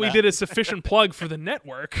 Now that we did a sufficient plug for the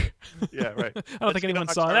network. Yeah, right. I don't think anyone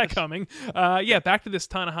saw that coming. Back to this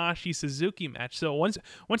Tanahashi Suzuki match. So once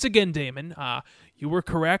again, Damon, you were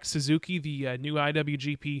correct. Suzuki, the new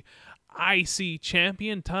IWGP IC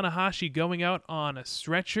champion. Tanahashi going out on a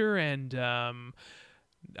stretcher, and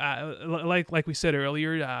like we said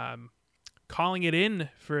earlier. Calling it in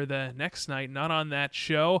for the next night, not on that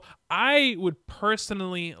show. I would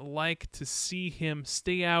personally like to see him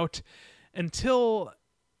stay out until,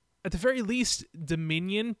 at the very least,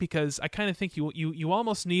 Dominion, because I kind of think you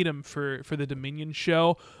almost need him for the Dominion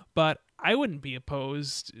show, but I wouldn't be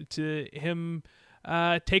opposed to him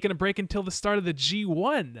taking a break until the start of the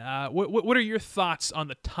G1. What are your thoughts on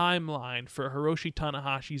the timeline for Hiroshi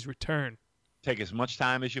Tanahashi's return? Take as much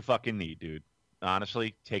time as you fucking need, dude.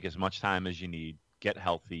 Honestly, take as much time as you need. Get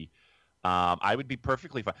healthy. I would be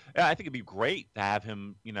perfectly fine. Yeah, I think it'd be great to have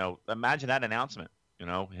him. Imagine that announcement.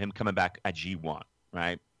 Him coming back at G1,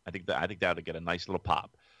 right? I think that would get a nice little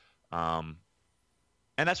pop. And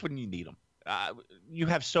that's when you need him. You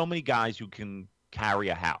have so many guys who can carry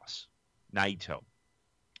a house. Naito,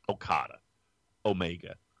 Okada,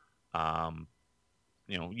 Omega.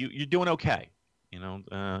 You're doing okay. You're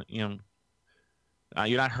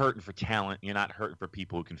not hurting for talent. You're not hurting for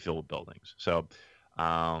people who can fill buildings. So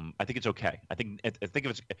I think it's okay.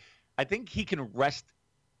 I think he can rest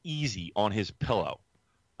easy on his pillow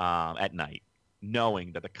at night,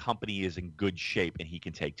 knowing that the company is in good shape and he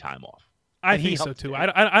can take time off. I think so too.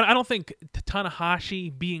 I don't think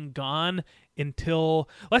Tanahashi being gone until,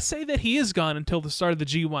 let's say that he is gone until the start of the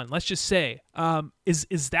G1. Let's just say,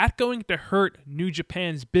 is that going to hurt New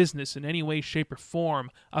Japan's business in any way, shape, or form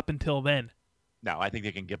up until then? No, I think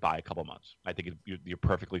they can get by a couple months. I think you're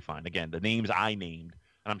perfectly fine. Again, the names I named,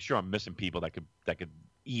 and I'm sure I'm missing people that could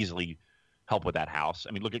easily help with that house.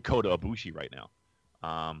 I mean, look at Kota Ibushi right now.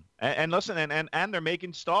 And listen, and they're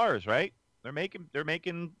making stars, right? They're making.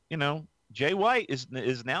 Jay White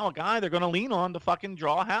is now a guy they're going to lean on to fucking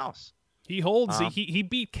draw a house. He holds. He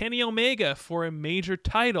beat Kenny Omega for a major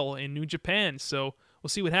title in New Japan, so we'll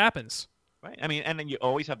see what happens. Right. I mean, and then you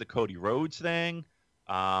always have the Cody Rhodes thing.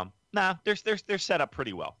 They're set up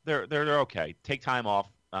pretty well. They're okay. Take time off.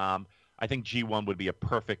 I think G1 would be a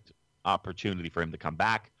perfect opportunity for him to come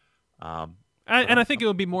back. And I think it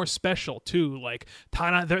would be more special too, like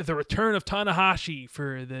the return of Tanahashi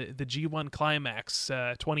for the G1 Climax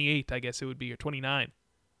 28, I guess it would be, or 29.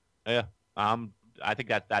 Yeah, I think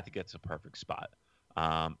that gets a perfect spot.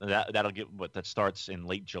 That'll get that starts in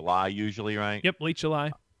late July usually, right? Yep, late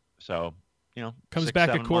July. So comes 6, back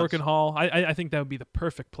at 7 Korakuen months. Hall. I think that would be the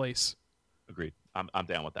perfect place. Agreed. I'm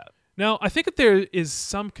down with that. Now, I think that there is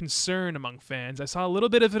some concern among fans. I saw a little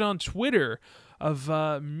bit of it on Twitter of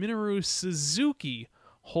Minoru Suzuki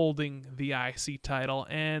holding the IC title,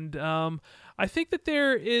 and I think that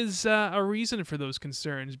there is a reason for those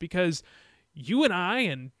concerns, because you and I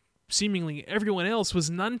and seemingly everyone else was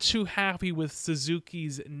none too happy with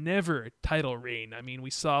Suzuki's never title reign. I mean, we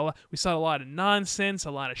saw a lot of nonsense,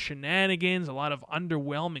 a lot of shenanigans, a lot of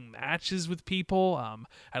underwhelming matches with people,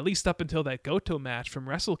 at least up until that Goto match from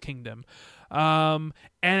Wrestle Kingdom. And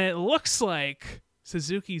it looks like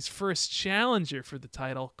Suzuki's first challenger for the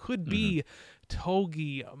title could be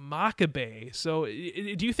Togi Makabe. So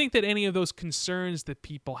do you think that any of those concerns that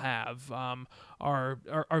people have are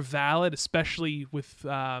valid, especially with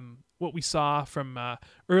what we saw from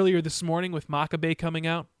earlier this morning with Makabe coming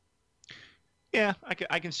out? Yeah,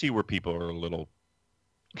 I can see where people are a little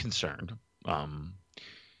concerned. The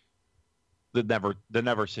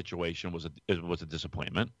never situation was a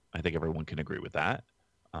disappointment. I think everyone can agree with that.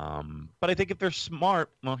 But I think if they're smart,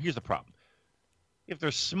 well, here's the problem. If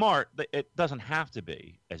they're smart, it doesn't have to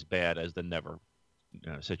be as bad as the never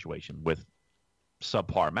situation with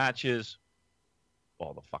subpar matches,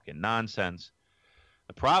 all the fucking nonsense.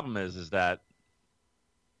 The problem is that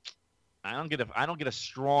I don't get a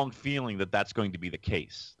strong feeling that that's going to be the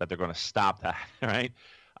case, that they're going to stop that, right?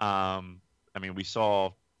 I mean, we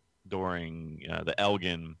saw during the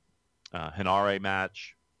Elgin Hinare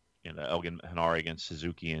match, Elgin Hinare against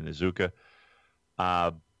Suzuki and Iizuka.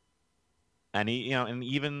 And and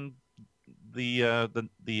even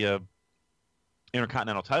the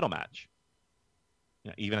Intercontinental title match,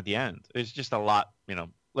 even at the end, it's just a lot.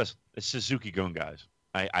 Listen, it's Suzuki-gun, guys.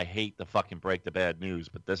 I hate to fucking break the bad news,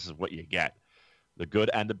 but this is what you get: the good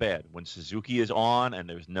and the bad. When Suzuki is on and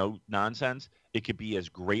there's no nonsense, it could be as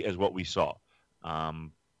great as what we saw.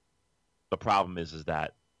 The problem is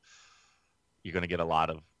that you're going to get a lot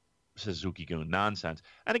of Suzuki-gun nonsense.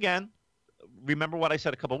 And again, remember what I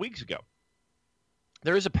said a couple of weeks ago.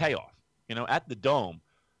 There is a payoff. At the Dome,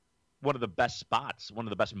 one of the best spots, one of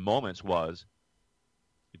the best moments was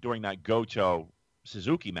during that Goto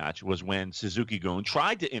Suzuki match was when Suzuki-gun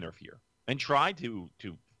tried to interfere and tried to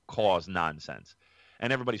cause nonsense.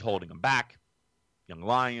 And everybody's holding him back, Young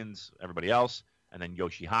Lions, everybody else, and then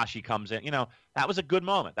Yoshihashi comes in. That was a good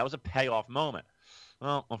moment. That was a payoff moment.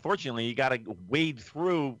 Well, unfortunately, you got to wade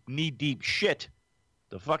through knee-deep shit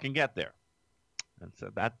to fucking get there. And so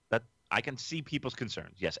that I can see people's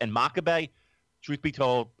concerns. Yes, and Makabe, truth be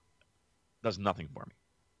told, does nothing for me.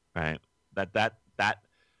 Right? That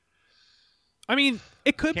I mean,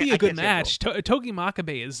 it could be a I good can't say it match. Togi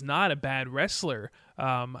Makabe is not a bad wrestler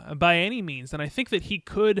by any means, and I think that he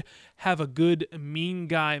could have a good mean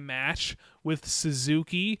guy match with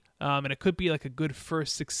Suzuki, and it could be like a good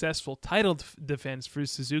first successful title defense for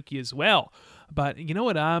Suzuki as well. But you know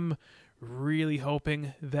what I'm really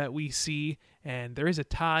hoping that we see, and there is a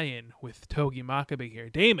tie-in with Togi Makabe here.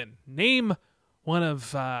 Damon, name one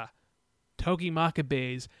of Togi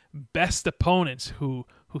Makabe's best opponents who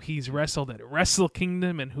he's wrestled at Wrestle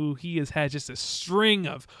Kingdom and who he has had just a string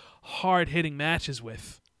of hard-hitting matches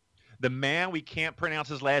with. The man we can't pronounce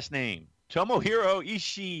his last name, Tomohiro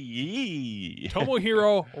Ishii.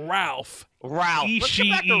 Tomohiro Ralph. Ralph. Let's get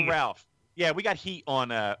back to Ishii. Ralph. Yeah, we got heat on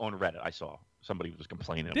Reddit. I saw somebody was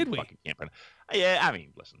complaining. Did we? Fucking can't pronounce. Yeah, I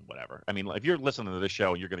mean, listen, whatever. I mean, if you're listening to this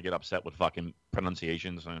show and you're going to get upset with fucking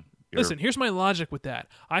pronunciations, Listen, here's my logic with that.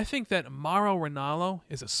 I think that Mauro Ranallo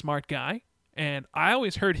is a smart guy, and I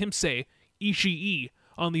always heard him say Ishii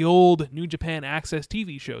on the old New Japan Access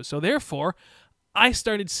TV shows. So therefore, I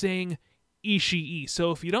started saying Ishii.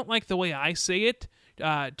 So if you don't like the way I say it,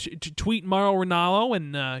 tweet Mauro Ranallo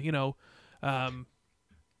and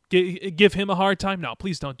give him a hard time. No,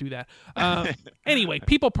 please don't do that. Anyway,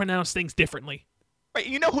 people pronounce things differently. Right,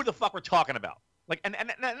 you know who the fuck we're talking about. Like, and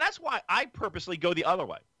that's why I purposely go the other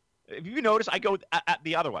way. If you notice, I go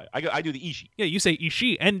the other way. I do the Ishii. Yeah, you say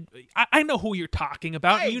Ishii, and I know who you're talking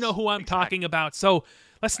about. Right. And you know who I'm talking about. So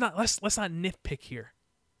let's not nitpick here.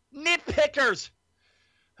 Nitpickers.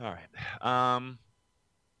 All right.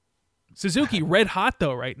 Suzuki red hot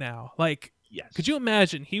though right now. Like, Yes. could you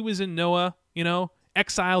imagine he was in Noah,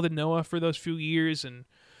 exiled in Noah for those few years, and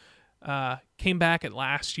came back at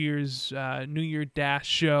last year's New Year Dash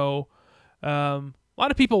show. A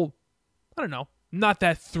lot of people, I don't know, not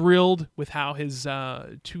that thrilled with how his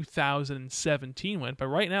 2017 went, but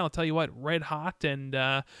right now I'll tell you what, red hot, and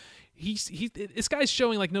this guy's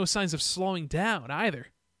showing like no signs of slowing down either.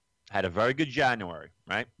 Had a very good January,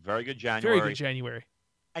 right? Very good January. Very good January.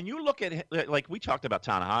 And you look at it, like we talked about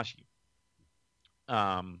Tanahashi.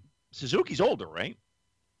 Suzuki's older, right?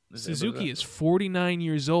 Suzuki is 49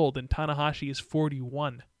 years old, and Tanahashi is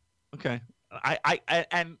 41. Okay. I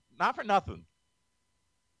and not for nothing.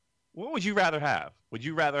 What would you rather have? Would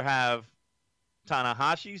you rather have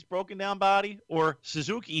Tanahashi's broken down body or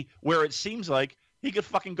Suzuki, where it seems like he could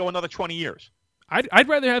fucking go another 20 years? I'd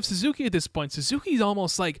rather have Suzuki at this point. Suzuki's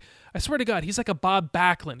almost like, I swear to God, he's like a Bob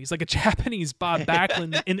Backlund. He's like a Japanese Bob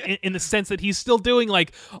Backlund in the sense that he's still doing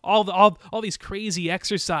like all these crazy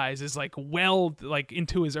exercises like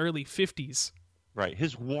into his early 50s. Right.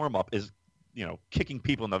 His warm up is, kicking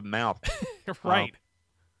people in the mouth. Right.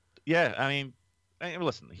 Yeah. I mean,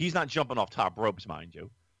 listen, he's not jumping off top ropes, mind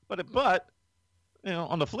you, but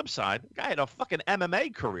on the flip side, the guy had a fucking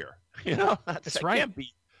MMA career. That's right. Can't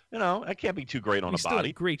be. That can't be too great on He's a still body.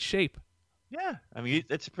 in great shape. Yeah, I mean,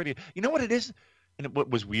 it's pretty. You know what it is, and what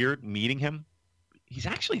was weird meeting him? He's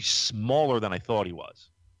actually smaller than I thought he was.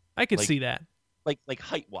 I could see that. Like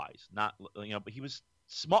height wise, not but he was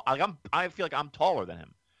small. Like I feel like I'm taller than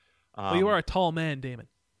him. Well, you are a tall man, Damon.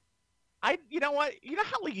 You know what? You know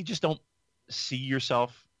how like you just don't see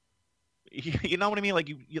yourself. You know what I mean? Like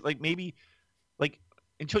you like maybe like.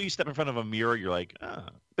 Until you step in front of a mirror, you're like,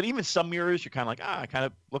 But even some mirrors, you're kind of like, I kind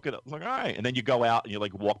of look at it, like, all right. And then you go out and you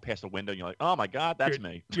like walk past the window and you're like, oh my God, that's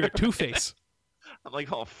me. You're a Two-Face. I'm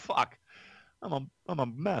like, oh fuck, I'm a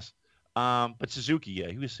mess. But Suzuki,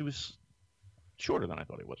 yeah, he was shorter than I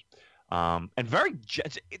thought he was. And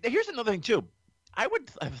here's another thing too. I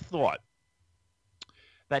would have thought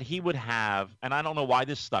that he would have, and I don't know why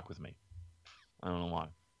this stuck with me. I don't know why,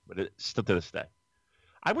 but it still to this day.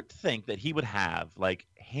 I would think that he would have like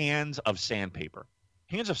hands of sandpaper,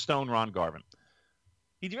 hands of stone Ron Garvin.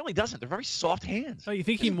 He really doesn't. They're very soft hands. Oh, you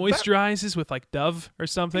think he moisturizes with like Dove or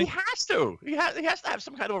something? He has to. He has to have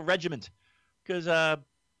some kind of a regiment because there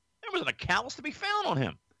wasn't a callus to be found on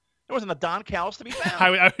him. There wasn't a Don Callis to be found.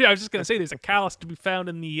 I was just going to say there's a callus to be found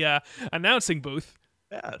in the announcing booth.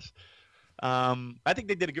 Yes. I think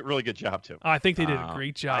they did a really good job too. I think they did a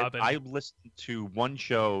great job. I listened to one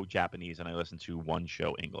show Japanese and I listened to one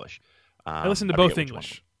show English. I listened to both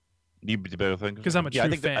English. You did both English? Because I'm a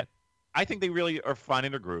true fan. I think they really are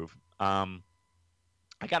finding their groove. I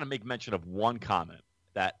got to make mention of one comment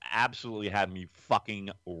that absolutely had me fucking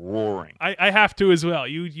roaring. I have to as well.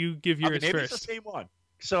 You give yours maybe first. It's the same one.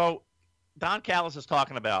 So Don Callis is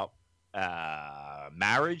talking about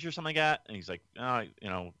marriage or something like that, and he's like, I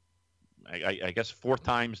guess 4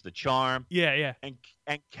 times the charm. Yeah. And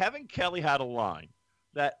Kevin Kelly had a line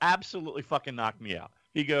that absolutely fucking knocked me out.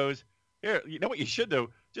 He goes, "Here, you know what you should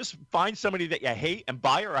do? Just find somebody that you hate and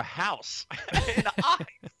buy her a house." And I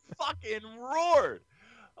fucking roared.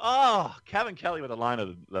 Oh, Kevin Kelly with a line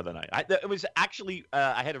of the other night. It was actually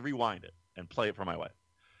I had to rewind it and play it for my wife.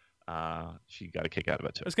 She got a kick out of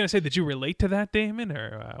it too. I was gonna say, did you relate to that, Damon,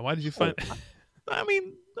 or why did you find? I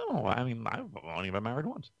mean, no. I mean, I've only been married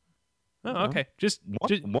once. Oh, okay. Just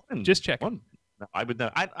check. No, I would.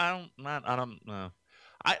 I don't.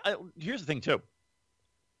 Here's the thing too.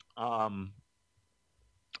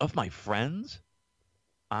 Of my friends,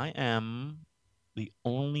 I am the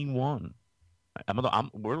only one.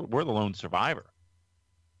 We're the lone survivor.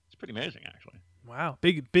 It's pretty amazing, actually. Wow,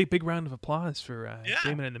 big round of applause for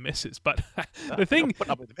Damon and the missus. But the thing, put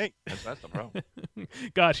up with me. That's the problem.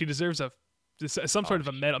 God, she deserves some sort of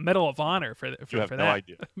a medal of honor for you have for no that.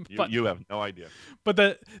 idea. You have no idea. But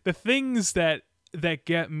the things that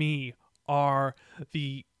get me are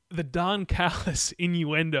the Don Callis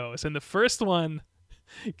innuendos, and the first one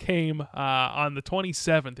came on the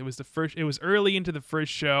 27th. It was early into the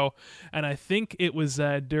first show, and I think it was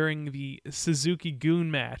during the Suzuki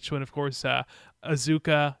Goon match when, of course,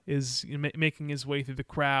 Azuka is making his way through the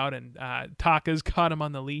crowd, and Taka's caught him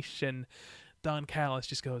on the leash, and Don Callis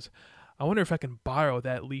just goes, "I wonder if I can borrow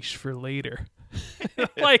that leash for later."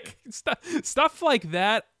 Like stuff like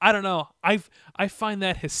that. I don't know. I find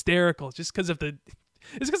that hysterical just because of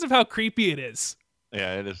how creepy it is.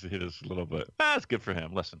 Yeah, it is a little bit. It's good for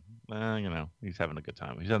him. Listen, he's having a good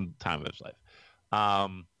time. He's having the time of his life. I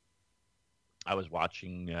was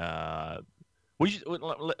watching. Being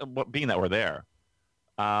that we're there,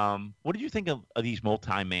 what did you think of these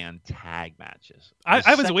multi-man tag matches?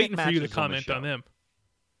 I was waiting for you to comment on them.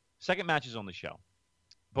 Second matches on the show,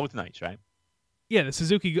 both nights, right? Yeah, the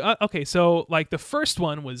Suzuki. Okay, so like the first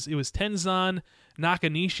one was Tenzan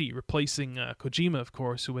Nakanishi replacing Kojima, of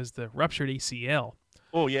course, who was the ruptured ACL.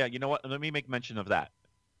 Oh yeah, you know what? Let me make mention of that.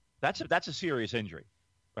 That's a serious injury,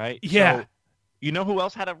 right? Yeah. So, you know who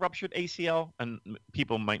else had a ruptured ACL? And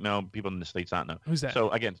people might know. People in the States not know. Who's that? So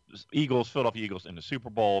again, Philadelphia Eagles in the Super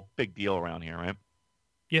Bowl, big deal around here, right?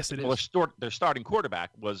 Yes, it is. Well, their starting quarterback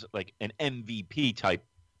was like an MVP type,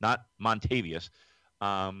 not Montavious,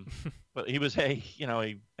 but he was a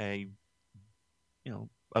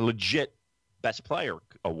legit best player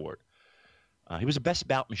award. He was a best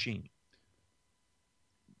bout machine.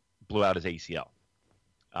 Blew out his ACL.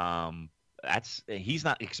 He's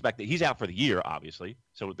not expected. He's out for the year, obviously.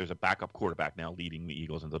 So there's a backup quarterback now leading the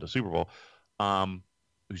Eagles into the Super Bowl,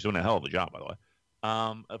 who's doing a hell of a job, by the way.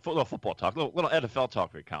 A little football talk, little NFL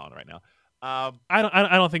talk for your calendar right now. I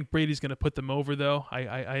don't think Brady's going to put them over, though.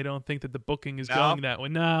 I don't think that the booking is going that way.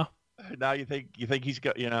 No. Now you think he's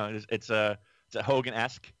got it's a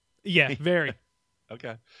Hogan-esque. Yeah, very.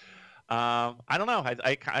 Okay. I don't know.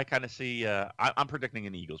 I kind of see. I'm predicting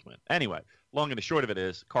an Eagles win. Anyway, long and the short of it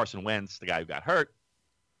is Carson Wentz, the guy who got hurt,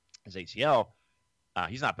 his ACL.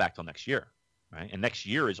 He's not back till next year, right? And next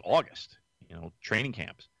year is August. Training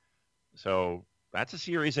camps. So that's a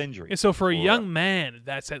serious injury. And so for a young man,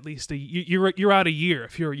 that's at least you're out a year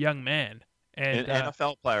if you're a young man. And an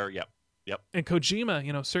NFL player, yep. And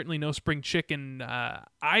Kojima, certainly no spring chicken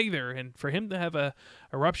either. And for him to have a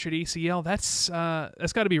ruptured ACL, that's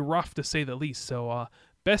got to be rough to say the least. So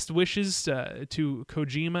best wishes to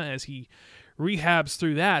Kojima as he rehabs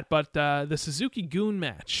through that. But the Suzuki Goon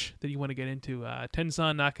match that you want to get into,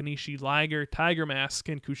 Tenzan Nakanishi, Liger, Tiger Mask,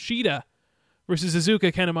 and Kushida versus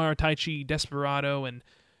Azuka, Kanemaru, Taichi, Desperado, and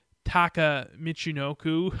Taka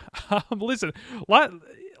Michinoku. Listen,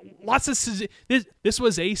 lots of this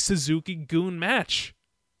was a Suzuki Goon match.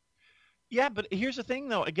 Yeah, but here's the thing,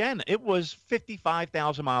 though. Again, it was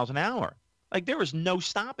 55,000 miles an hour. Like, there was no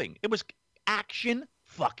stopping. It was action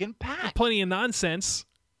fucking packed. Plenty of nonsense.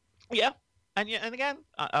 Yeah, and again,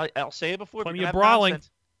 I'll say it before. Plenty of brawling.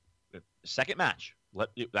 Nonsense. Second match.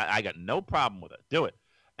 I got no problem with it. Do it.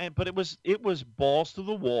 But it was balls to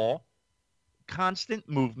the wall, constant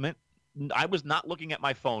movement. I was not looking at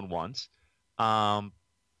my phone once.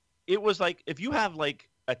 It was like if you have like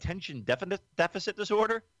attention deficit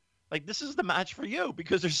disorder, like this is the match for you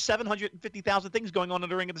because there's 750,000 things going on in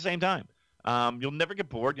the ring at the same time. You'll never get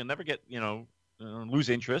bored. You'll never get lose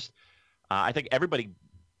interest. I think everybody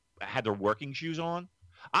had their working shoes on.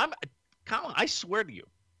 Colin, I swear to you,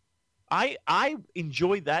 I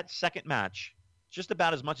enjoyed that second match just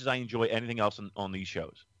about as much as I enjoy anything else on these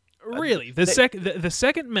shows. Really, the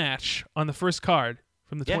second match on the first card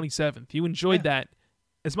from the 27th, you enjoyed that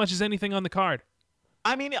as much as anything on the card.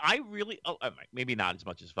 I mean, I really maybe not as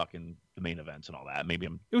much as fucking the main events and all that. Maybe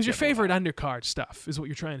it was your favorite undercard stuff, is what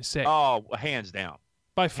you're trying to say. Oh, hands down,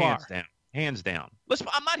 by far, hands down. Listen,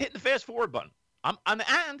 I'm not hitting the fast forward button. I'll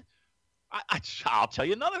tell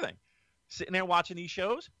you another thing. Sitting there watching these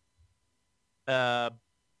shows,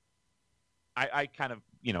 I kind of,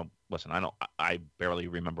 listen, I barely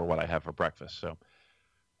remember what I have for breakfast, so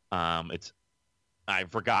I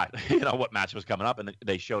forgot, what match was coming up, and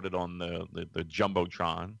they showed it on the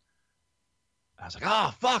jumbotron. I was like,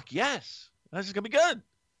 oh fuck, yes, this is gonna be good,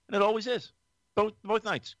 and it always is. Both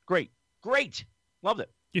nights, great, loved it.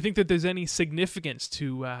 Do you think that there's any significance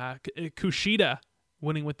to Kushida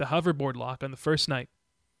winning with the hoverboard lock on the first night?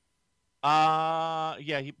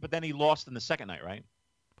 Yeah, but then he lost in the second night, right?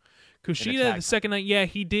 Kushida, the second night, yeah,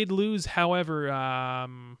 he did lose. However,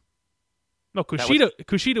 no,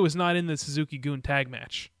 Kushida was not in the Suzuki-Gun tag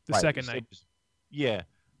match the second night. Yeah.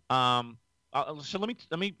 So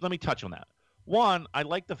let me touch on that. One, I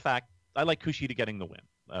like Kushida getting the win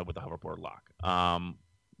with the hoverboard lock.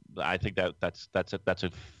 I think that's a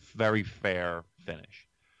very fair finish.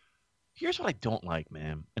 Here's what I don't like,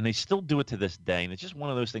 man, and they still do it to this day, and it's just one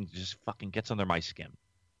of those things that just fucking gets under my skin.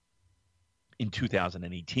 In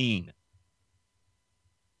 2018,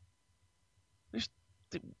 there's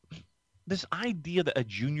this idea that a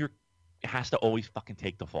junior has to always fucking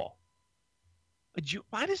take the fall.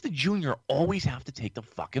 Why does the junior always have to take the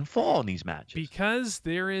fucking fall in these matches? Because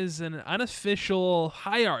there is an unofficial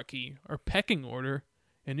hierarchy or pecking order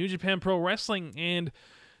in New Japan Pro Wrestling, and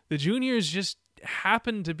the juniors just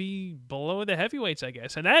happen to be below the heavyweights, I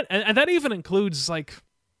guess, and that even includes like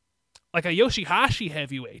a Yoshihashi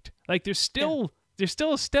heavyweight. Like there's still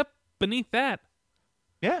a step beneath that.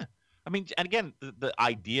 Yeah. I mean, and again, the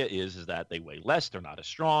idea is that they weigh less, they're not as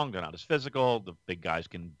strong, they're not as physical, the big guys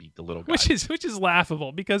can beat the little guys. Which is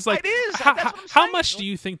laughable because like it is. How much do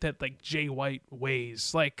you think that like Jay White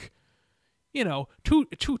weighs? Like,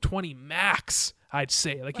 220 max, I'd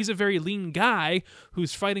say. Like he's a very lean guy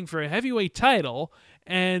who's fighting for a heavyweight title,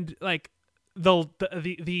 and like the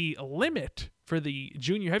limit for the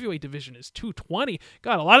junior heavyweight division is 220.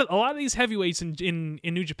 God, a lot of these heavyweights in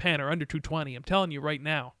New Japan are under 220. I'm telling you right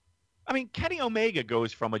now. I mean, Kenny Omega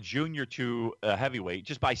goes from a junior to a heavyweight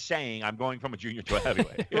just by saying, I'm going from a junior to a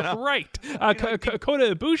heavyweight. Right.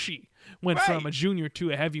 Kota Ibushi went from a junior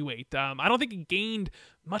to a heavyweight. I don't think he gained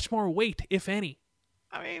much more weight, if any.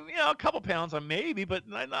 I mean, a couple pounds maybe, but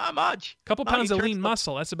not much. A couple pounds of lean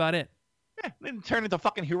muscle. That's about it. Yeah, then turn into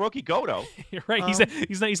fucking Hiroki Goto. You're right. He's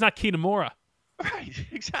not Kitamura. Right,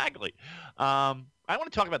 exactly. I want to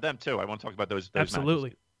talk about them, too. I want to talk about those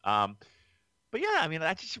Absolutely. Matches. But yeah, I mean,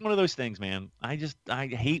 that's just one of those things, man. I just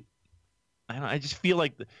feel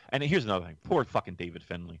like, and here's another thing. Poor fucking David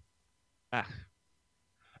Finlay. At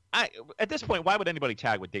this point, why would anybody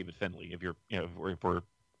tag with David Finlay if we're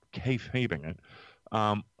kayfabing it?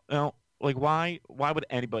 Like why would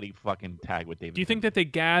anybody fucking tag with David? Do you think that they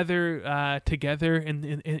gather together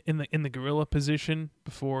in the gorilla position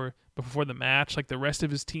before the match, like the rest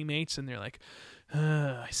of his teammates, and they're like,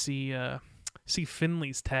 I see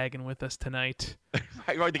Finley's tagging with us tonight.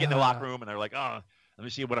 Right, they get in the locker room and they're like, oh, let me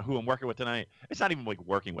see who I'm working with tonight. It's not even like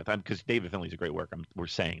working with. Because David Finley's a great worker. We're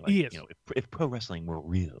saying like, if pro wrestling were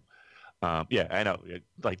real, yeah, I know.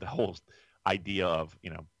 Like the whole idea of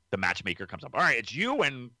the matchmaker comes up. All right, it's you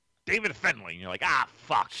and David Finley. And you're like,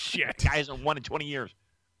 fuck, shit, guy hasn't won in 20 years.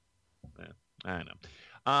 Yeah, I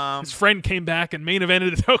know. His friend came back and main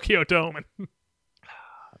evented the Tokyo Dome.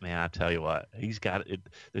 Man, I tell you what, he's got it.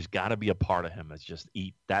 There's got to be a part of him that's just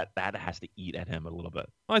that has to eat at him a little bit.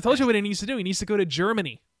 Well, I told you what he needs to do. He needs to go to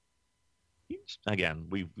Germany. Again,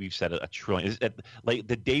 we've said it a trillion. Like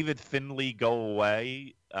the David Finlay go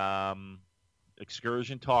away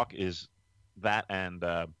excursion talk is that, and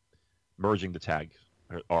merging the tag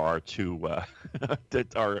are our two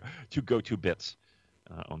go-to bits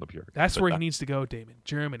on the Pure. That's where he needs to go, Damon.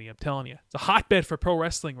 Germany. I'm telling you, it's a hotbed for pro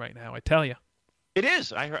wrestling right now. I tell you. It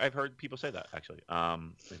is. I've heard people say that, actually.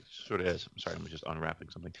 It sort of is. I'm sorry, I'm just unwrapping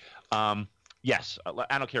something. Yes,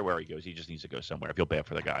 I don't care where he goes. He just needs to go somewhere. I feel bad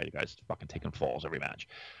for the guy. The guy's fucking taking falls every match.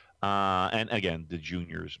 And again, the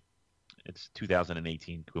juniors, it's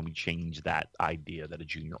 2018 when we changed that idea that a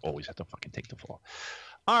junior always has to fucking take the fall.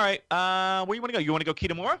 All right, where you want to go? You want to go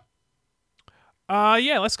Kitamura?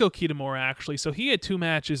 Yeah, let's go Kitamura, actually. So he had 2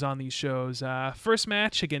 matches on these shows. First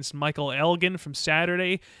match against Michael Elgin from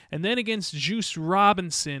Saturday, and then against Juice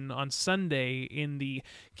Robinson on Sunday in the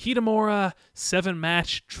Kitamura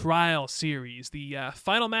 7-match trial series. The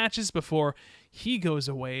final matches before he goes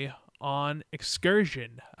away on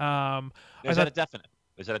excursion. Is that a definite?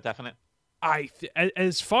 Is that a definite?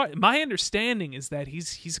 As far my understanding is that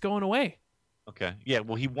he's going away. Okay. Yeah.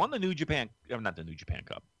 Well, he won the New Japan, not the New Japan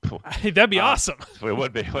Cup. That'd be awesome. It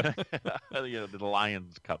would be. The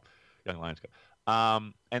Lions Cup, Young Lions Cup.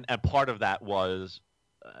 And part of that was,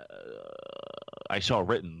 I saw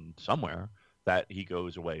written somewhere that he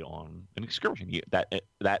goes away on an excursion.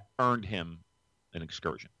 That earned him an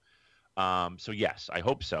excursion. So yes, I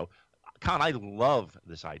hope so. Con, I love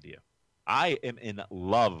this idea. I am in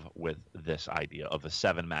love with this idea of a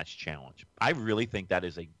 7-match challenge. I really think that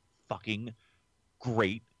is a fucking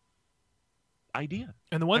great idea.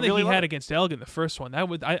 And the one I that really he love had it. against Elgin, the first one,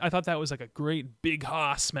 I thought that was like a great big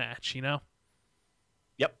hoss match, you know?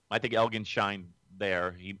 Yep, I think Elgin shined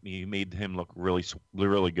there. He made him look really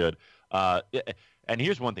good. And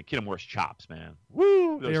here's one thing: Kitamura's chops, man.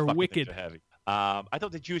 Woo! Those They're fucking wicked. things are heavy. I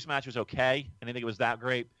thought the Juice match was okay. I didn't think it was that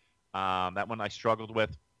great. That one I struggled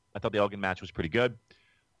with. I thought the Elgin match was pretty good.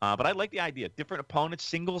 But I like the idea. Different opponents,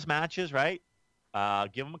 singles matches, right?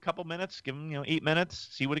 Give him a couple minutes. Give him 8 minutes.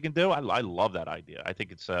 See what he can do. I love that idea. I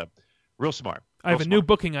think it's real smart. I have Real a new smart.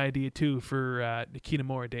 booking idea too for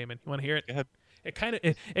Kitamura, Damon. You want to hear it? Go ahead.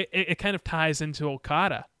 It kind of ties into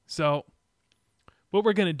Okada. So what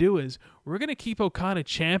we're gonna do is we're gonna keep Okada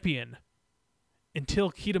champion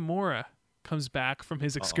until Kitamura comes back from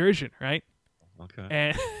his excursion, right? Okay.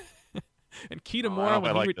 And and I Kitamura don't know if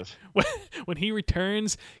I like this. when he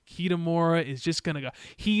returns, Kitamura is just gonna go.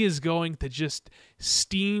 He is going to just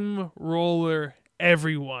steamroller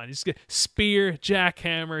everyone. He's gonna spear,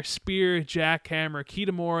 jackhammer.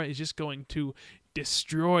 Kitamura is just going to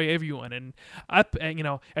destroy everyone. And at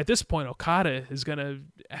this point, Okada is gonna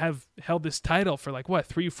have held this title for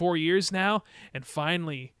 3-4 years now, and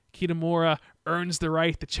finally Kitamura earns the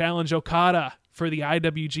right to challenge Okada for the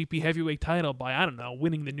IWGP Heavyweight title by, I don't know,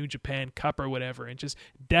 winning the New Japan Cup or whatever, and just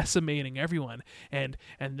decimating everyone. And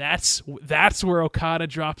that's where Okada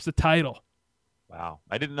drops the title. Wow.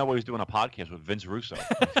 I didn't know he was doing a podcast with Vince Russo.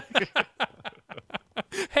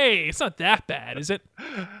 Hey, it's not that bad, is it?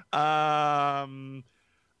 I'm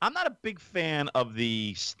not a big fan of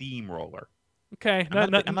the steamroller. Okay, I'm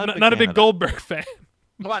not not a big a fan big of that. Goldberg fan.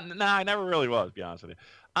 Well, no, I never really was, to be honest with you.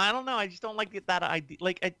 I don't know. I just don't like that idea.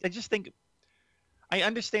 I just think I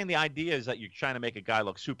understand the idea is that you're trying to make a guy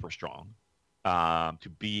look super strong, to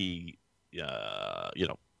be,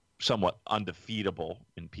 somewhat undefeatable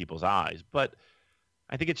in people's eyes. But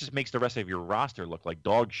I think it just makes the rest of your roster look like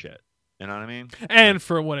dog shit. You know what I mean? And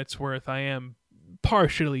for what it's worth, I am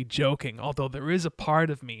partially joking, although there is a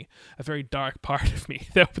part of me, a very dark part of me,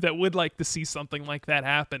 that would like to see something like that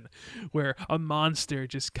happen, where a monster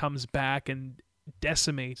just comes back and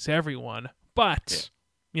decimates everyone. But,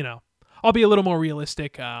 I'll be a little more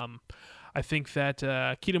realistic. I think that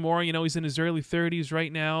Kitamura, he's in his early 30s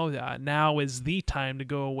right now. Now is the time to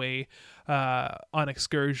go away on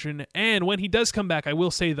excursion. And when he does come back, I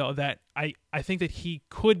will say, though, that I think that he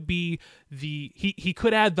could be he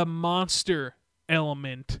could add the monster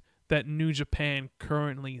element that New Japan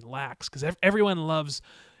currently lacks, because everyone loves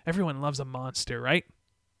a monster, right?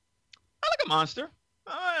 I like a monster.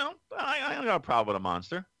 I don't got a problem with a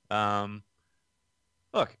monster.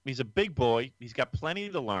 Look, he's a big boy. He's got plenty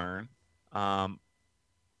to learn. I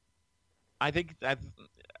think that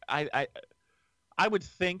I would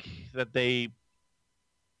think that they.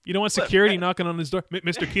 You don't want security knocking on his door.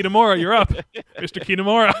 Mr. Kitamura, you're up. Mr.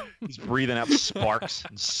 Kitamura. He's breathing out sparks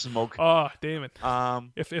and smoke. Oh, damn it.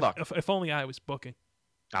 Look, If only I was booking.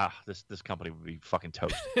 this company would be fucking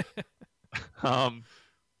toast. No,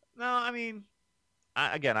 I mean,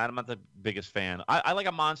 I'm not the biggest fan. I like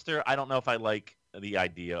a monster. I don't know if I like the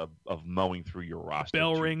idea of mowing through your roster.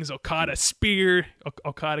 Bell rings. Okada speared.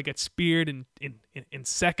 Okada gets speared in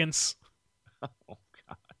seconds. Oh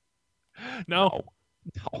God. No.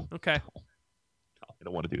 Okay. No, I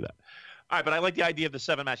don't want to do that. All right, but I like the idea of the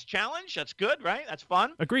 7-match challenge. That's good, right? That's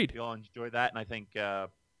fun. Agreed. We all enjoy that, and I think,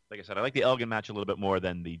 like I said, I like the Elgin match a little bit more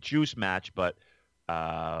than the Juice match, but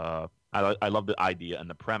I love the idea and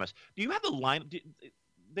the premise. Do you have the line?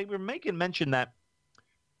 They were making mention that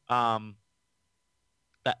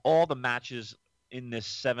that all the matches in this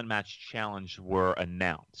 7-match challenge were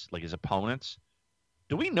announced, like his opponents.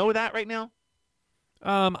 Do we know that right now?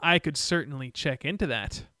 I could certainly check into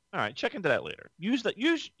that. All right, check into that later. Use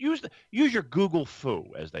your Google foo,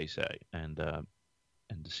 as they say, and to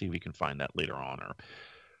see if we can find that later on or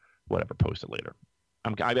whatever. Post it later.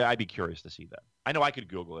 I'd be curious to see that. I know I could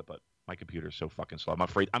Google it, but my computer's so fucking slow.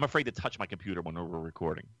 I'm afraid to touch my computer when we're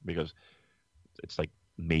recording because it's like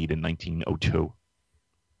made in 1902.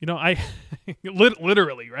 I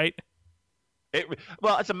literally, right?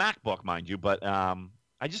 Well, it's a MacBook, mind you, but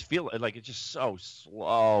I just feel like it's just so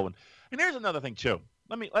slow. And here's another thing too.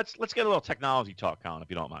 Let's get a little technology talk, Colin, if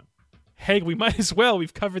you don't mind. Hey, we might as well.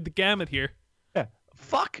 We've covered the gamut here. Yeah.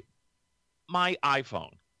 Fuck my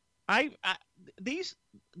iPhone. These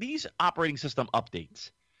operating system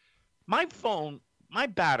updates. My phone, my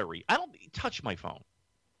battery. I don't touch my phone.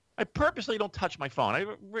 I purposely don't touch my phone.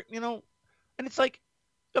 And it's like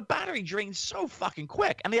the battery drains so fucking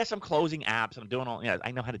quick. And yes, I'm closing apps and I'm doing all. Yeah,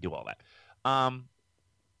 I know how to do all that.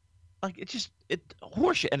 Like it's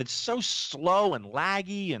horseshit, and it's so slow and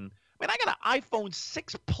laggy. And I mean, I got an iPhone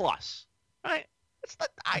 6 Plus, right? It's not.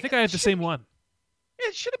 I think I have the same one.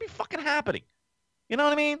 It shouldn't be fucking happening. You know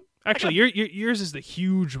what I mean? Actually, yours is the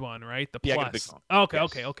huge one, right? The Plus. Yeah, I got a big phone. Okay,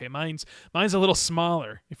 Yes. okay. Mine's a little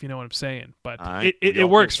smaller, if you know what I'm saying. But You it don't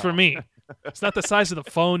works think for so. me. It's not the size of the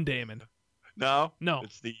phone, Damon. No, No.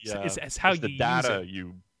 It's the It's how it's the you use data it.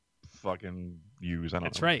 you fucking use. I don't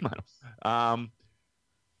That's know. right.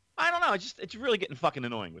 I don't know. It's really getting fucking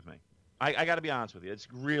annoying with me. I got to be honest with you. It's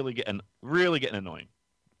really getting annoying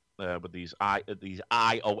with these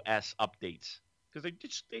iOS updates because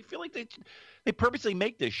they feel like they purposely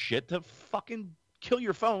make this shit to fucking kill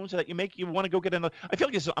your phone so that you want to go get another. I feel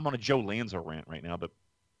like I'm on a Joe Lanza rant right now, but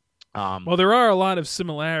Well, there are a lot of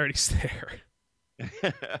similarities there.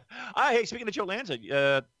 Hey, speaking of Joe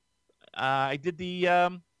Lanza, I did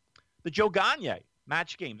the Joe Gagne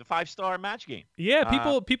match game, the 5-star match game. Yeah,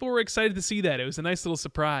 people were excited to see that. It was a nice little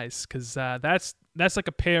surprise because that's like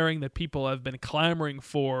a pairing that people have been clamoring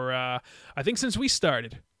for. I think since we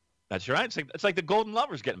started. That's right. It's like the Golden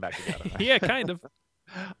Lovers getting back together. Yeah, kind of.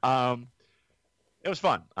 It was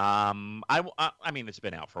fun. I mean, it's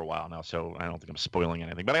been out for a while now, so I don't think I'm spoiling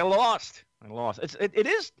anything. But I lost. It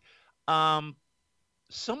is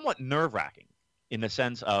somewhat nerve-wracking in the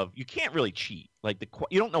sense of you can't really cheat. Like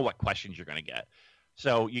you don't know what questions you're going to get,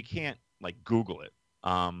 so you can't like Google it.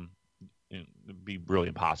 It'd be really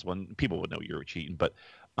impossible, and people would know you were cheating. But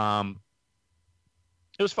it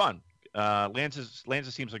was fun.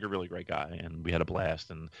 Lanza seems like a really great guy, and we had a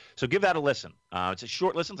blast. And so give that a listen. It's a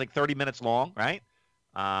short listen. It's like 30 minutes long, right?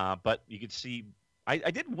 But you could see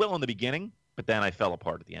I did well in the beginning, but then I fell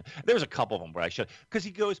apart at the end. There was a couple of them where I should – because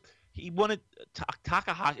he wanted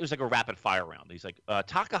Takahashi – it was like a rapid-fire round. He's like,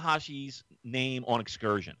 Takahashi's name on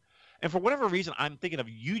excursion. And for whatever reason, I'm thinking of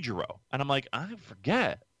Yujiro. And I'm like, I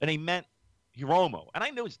forget. And he meant Hiromu. And I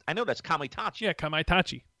know that's Kamitachi. Yeah,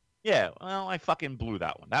 Kamaitachi. Yeah, well, I fucking blew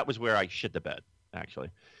that one. That was where I shit the bed,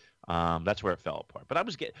 actually. That's where it fell apart. But I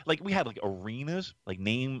was we had like arenas, like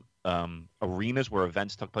arenas where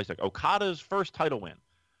events took place, like Okada's first title win.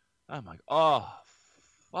 I'm like, oh,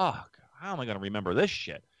 fuck. How am I going to remember this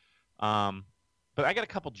shit? But I got a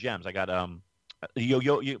couple gems. I got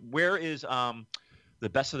where is the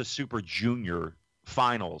Best of the Super Junior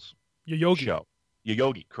Finals Yoyogi. show?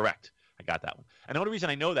 Yoyogi, correct. I got that one. And the only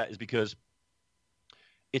reason I know that is because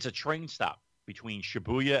it's a train stop between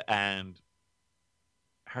Shibuya and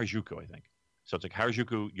Harajuku, I think. So it's like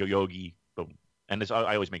Harajuku, Yoyogi, boom. And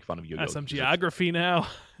I always make fun of Yoyogi. That's some geography now.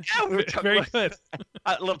 Yeah, we were talking Very about good.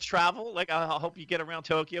 a little travel. Like I hope you get around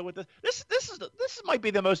Tokyo with this. This might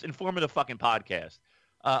be the most informative fucking podcast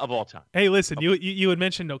of all time. Hey, listen, you had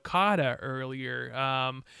mentioned Okada earlier.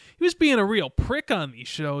 He was being a real prick on these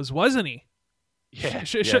shows, wasn't he? Yeah,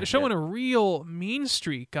 showing a real mean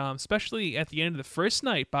streak, especially at the end of the first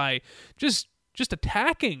night by just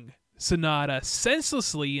attacking Sonata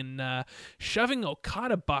senselessly and shoving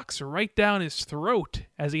Okada bucks right down his throat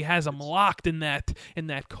as he has him locked in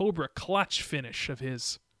that Cobra clutch finish of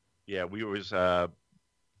his. Yeah, we was the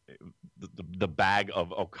bag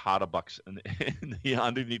of Okada bucks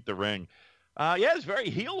underneath the ring. Yeah, it was very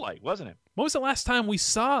heel-like, wasn't it? When was the last time we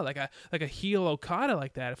saw like a heel Okada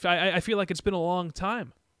like that? I feel like it's been a long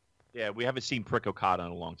time. Yeah, we haven't seen Prick Okada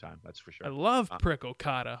in a long time. That's for sure. I love Prick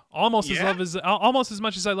Okada almost as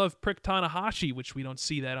much as I love Prick Tanahashi, which we don't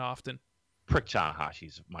see that often. Prick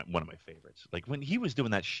Tanahashi's one of my favorites. Like when he was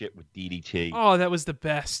doing that shit with DDT. Oh, that was the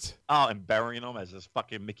best. Oh, and burying him as this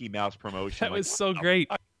fucking Mickey Mouse promotion. That was so great.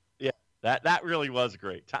 Yeah, that really was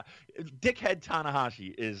great. Dickhead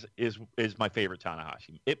Tanahashi is my favorite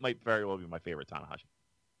Tanahashi. It might very well be my favorite Tanahashi.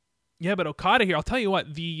 Yeah, but Okada here, I'll tell you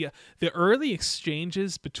what, the early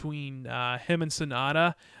exchanges between him and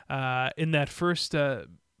Sonata in that first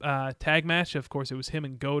tag match, of course, it was him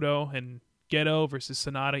and Goto and Geto versus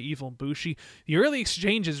Sonata, Evil, and Bushi. The early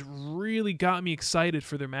exchanges really got me excited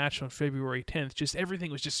for their match on February 10th. Just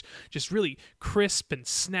everything was just really crisp and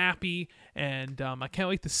snappy, and I can't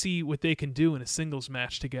wait to see what they can do in a singles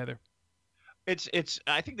match together.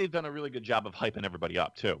 I think they've done a really good job of hyping everybody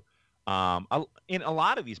up too. In a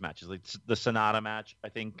lot of these matches, like the Sonata match, I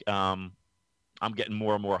think I'm getting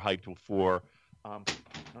more and more hyped for. I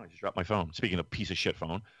just dropped my phone. Speaking of piece of shit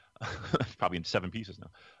phone, it's probably in 7 pieces now.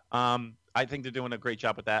 I think they're doing a great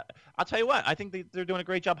job with that. I'll tell you what, I think they're doing a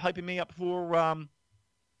great job hyping me up for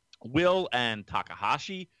Will and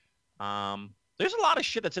Takahashi. there's a lot of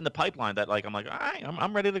shit that's in the pipeline that like I'm like, all right,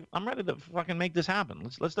 I'm ready to fucking make this happen.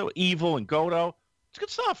 Let's do it. Evil and Goto. It's good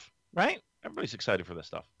stuff, right? Everybody's excited for this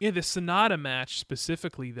stuff. Yeah, the Sonata match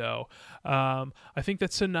specifically, though, I think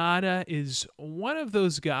that Sonata is one of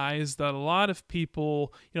those guys that a lot of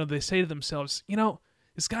people, they say to themselves,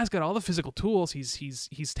 this guy's got all the physical tools.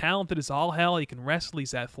 He's talented as all hell. He can wrestle.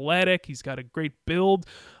 He's athletic. He's got a great build.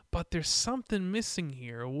 But there's something missing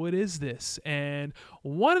here. What is this? And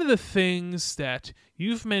one of the things that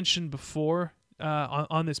you've mentioned before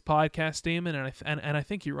on this podcast, Damon, and I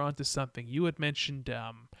think you're onto something. You had mentioned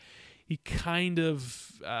he kind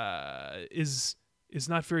of is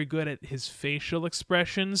not very good at his facial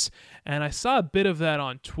expressions, and I saw a bit of that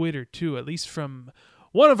on Twitter too, at least from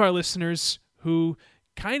one of our listeners who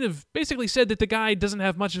kind of basically said that the guy doesn't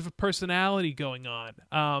have much of a personality going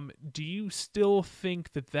on. Do you still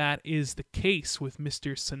think that is the case with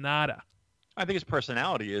Mr. Sonata? I think his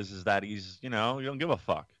personality is that he's, you don't give a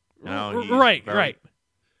fuck. Right.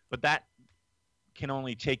 But that can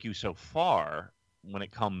only take you so far when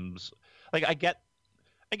it comes. Like, I get,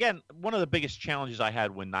 again, one of the biggest challenges I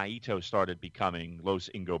had when Naito started becoming Los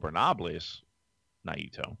Ingobernables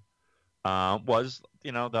Naito was,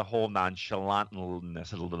 the whole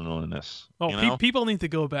nonchalantness. Oh, people need to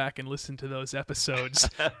go back and listen to those episodes.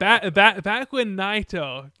 back when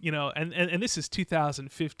Naito, and this is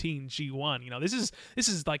 2015 G1. This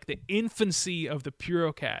is like the infancy of the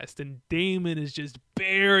Purocast, and Damon is just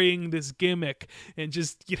burying this gimmick, and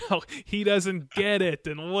just he doesn't get it.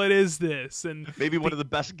 And what is this? And maybe one of the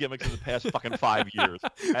best gimmicks of the past fucking 5 years.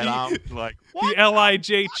 And I'm like, what? The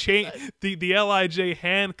LIJ chain, the LIJ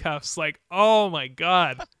handcuffs. Like, oh my god.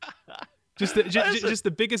 Just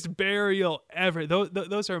the biggest burial ever.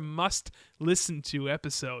 Those are must listen to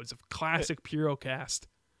episodes of classic Purocast.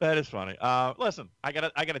 That is funny. Listen, I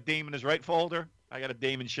got a Dame in his right folder. I got a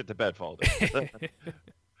Dame in shit the bed folder.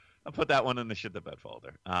 I'll put that one in the shit the bed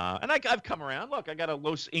folder. And I've come around. Look, I got a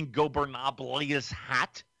Los Ingobernables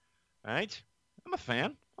hat. All right, I'm a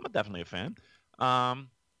fan. I'm definitely a fan. I've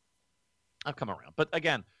come around, but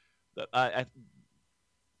again,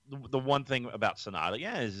 the one thing about Sonata,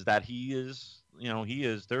 is that it's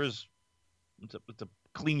a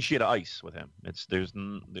clean sheet of ice with him. It's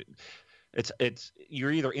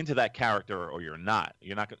you're either into that character or you're not.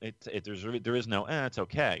 You're not. There is no. It's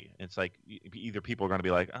okay. It's like either people are going to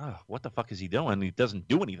be like, oh, what the fuck is he doing? He doesn't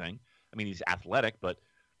do anything. I mean, he's athletic, but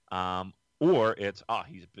or it's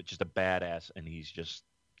he's just a badass and he's just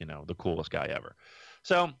the coolest guy ever.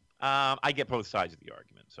 So I get both sides of the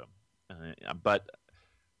argument. So, but.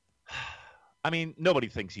 I mean, nobody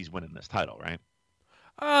thinks he's winning this title, right?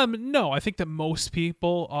 No, I think that most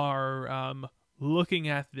people are looking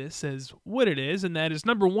at this as what it is, and that is,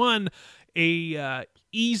 number one, a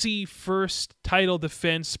easy first title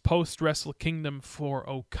defense post Wrestle Kingdom for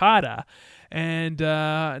Okada, and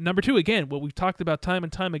number two, again, what we've talked about time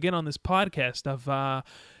and time again on this podcast of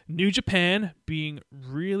New Japan being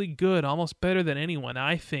really good, almost better than anyone,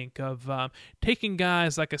 I think, of taking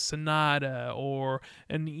guys like a Sonata or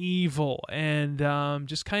an Evil and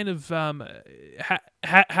just kind of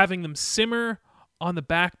having them simmer on the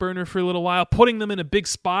back burner for a little while, putting them in a big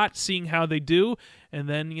spot, seeing how they do, and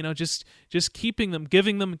then just keeping them,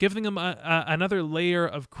 giving them another layer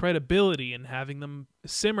of credibility and having them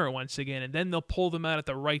simmer once again, and then they'll pull them out at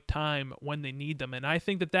the right time when they need them. And I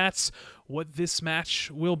think that that's what this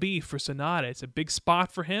match will be for Sonata. It's a big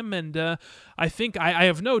spot for him, and I think I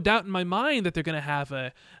have no doubt in my mind that they're going to have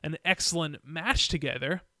an excellent match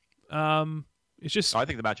together. It's just I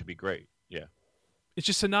think the match would be great. Yeah. It's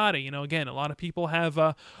just Sonata, again, a lot of people are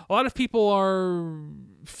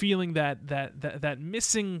feeling that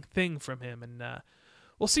missing thing from him, and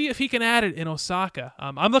we'll see if he can add it in Osaka.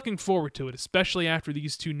 I'm looking forward to it, especially after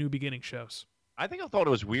these two New Beginning shows. I think I thought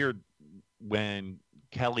it was weird when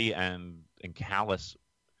Kelly and Callis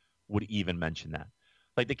would even mention that.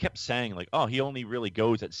 Like, they kept saying, like, oh, he only really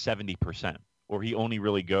goes at 70%, or he only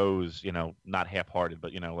really goes, not half-hearted,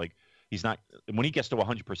 but, like, he's not – when he gets to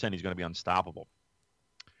 100%, he's going to be unstoppable.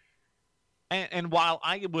 And while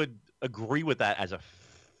I would agree with that as a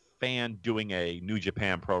fan doing a New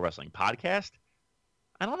Japan Pro Wrestling podcast,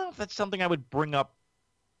 I don't know if that's something I would bring up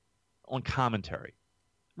on commentary.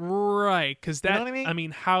 Right, because that, you know what I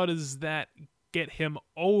mean? How does that get him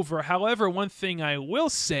over? However, one thing I will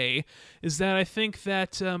say is that I think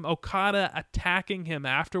that Okada attacking him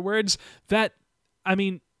afterwards,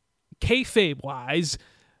 kayfabe-wise,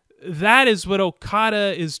 that is what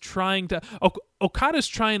Okada is trying to. Okada's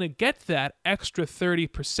trying to get that extra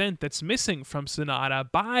 30% that's missing from Sonata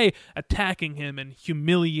by attacking him and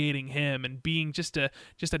humiliating him and being just a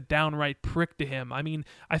downright prick to him. I mean,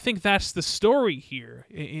 I think that's the story here.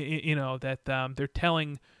 That they're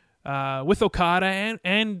telling with Okada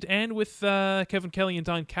and with Kevin Kelly and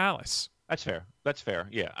Don Callis. That's fair.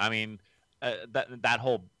 Yeah, I mean, that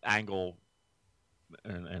whole angle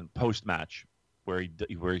and post match where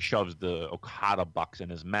he shoves the Okada bucks in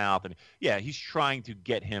his mouth, and yeah, he's trying to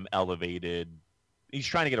get him elevated. He's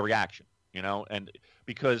trying to get a reaction, and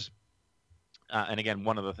because and again,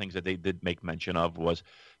 one of the things that they did make mention of was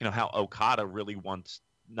how Okada really wants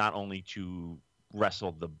not only to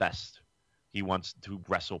wrestle the best, he wants to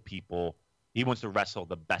wrestle people. He wants to wrestle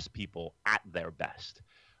the best people at their best.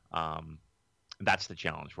 That's the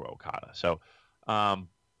challenge for Okada. So,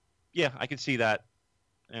 yeah, I can see that.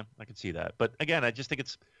 Yeah, I can see that. But again, I think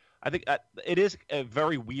it is a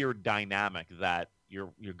very weird dynamic that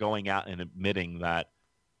you're going out and admitting that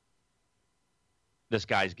this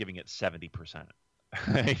guy's giving it 70%.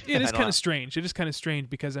 It is kind of strange. It is kind of strange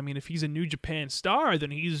because, I mean, if he's a New Japan star,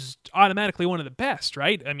 then he's automatically one of the best,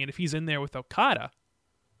 right? I mean, if he's in there with Okada.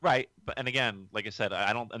 Right, and again, like I said,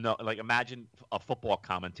 I don't know. Like, imagine a football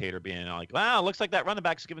commentator being like, "Wow, looks like that running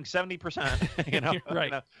back's giving 70%."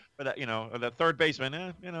 Right? Or that, or the third baseman,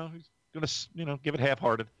 he's gonna, give it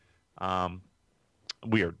half-hearted.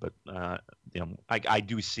 Weird, but I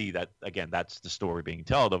do see that again. That's the story being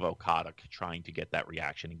told of Okada trying to get that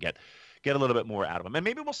reaction and get a little bit more out of him, and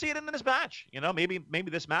maybe we'll see it in this match. Maybe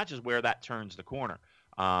this match is where that turns the corner.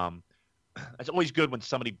 It's always good when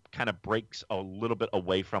somebody kind of breaks a little bit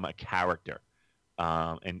away from a character,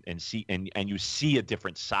 and you see a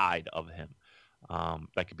different side of him.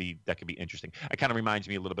 That could be interesting. It kind of reminds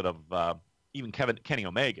me a little bit of even Kenny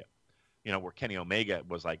Omega, where Kenny Omega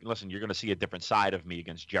was like, "Listen, you're going to see a different side of me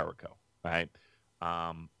against Jericho," right?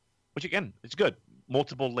 Which again, it's good.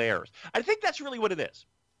 Multiple layers. I think that's really what it is.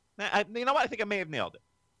 You know what? I think I may have nailed it.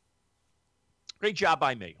 Great job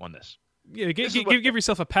by me on this. Yeah, give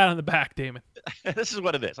yourself a pat on the back, Damon. This is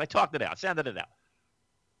what it is. I talked it out, sounded it out.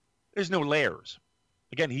 There's no layers.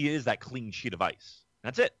 Again, he is that clean sheet of ice.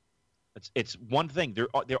 That's it. It's one thing. There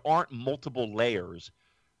aren't multiple layers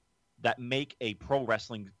that make a pro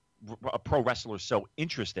wrestler so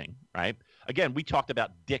interesting, right? Again, we talked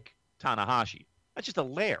about Dick Tanahashi. That's just a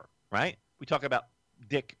layer, right? We talk about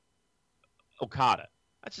Dick Okada.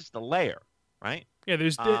 That's just a layer, right? Yeah,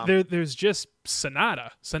 there's just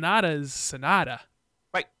Sonata. Sonata is Sonata.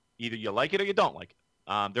 Right. Either you like it or you don't like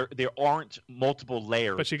it. There aren't multiple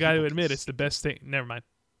layers. But you got to admit, it's the best thing. Never mind.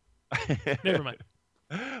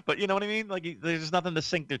 But you know what I mean? Like, there's nothing to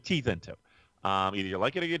sink their teeth into. Either you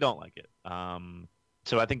like it or you don't like it.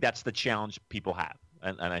 So I think that's the challenge people have,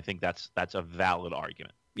 and I think that's a valid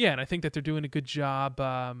argument. Yeah, and I think that they're doing a good job,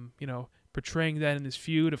 portraying that in this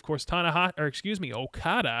feud. Of course,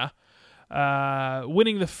 Okada.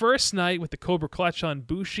 Winning the first night with the Cobra Clutch on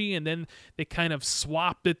Bushi, and then they kind of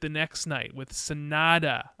swapped it the next night with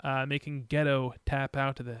Sonata making Gedo tap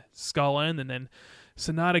out to the skull end, and then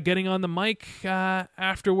Sonata getting on the mic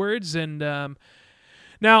afterwards. And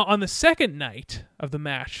now on the second night of the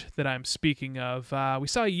match that I'm speaking of, we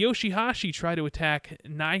saw Yoshihashi try to attack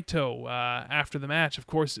Naito after the match, of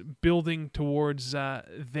course, building towards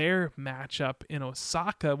their matchup in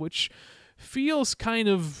Osaka, which feels kind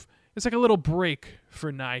of... It's like a little break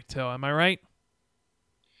for Naito. Am I right?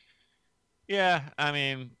 Yeah, I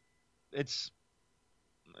mean, it's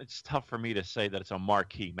tough for me to say that it's a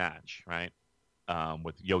marquee match, right?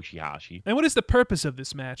 With Yoshihashi. And what is the purpose of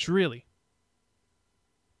this match, really?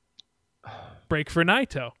 Break for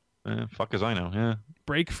Naito. Fuck as I know, yeah.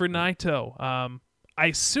 Break for Naito. I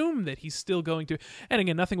assume that he's still going to... And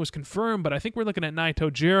again, nothing was confirmed, but I think we're looking at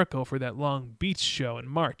Naito Jericho for that Long Beach show in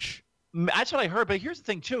March. That's what I heard, but here's the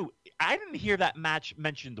thing, too. I didn't hear that match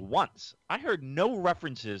mentioned once. I heard no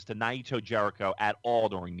references to Naito Jericho at all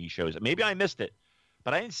during these shows. Maybe I missed it,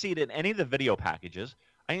 but I didn't see it in any of the video packages.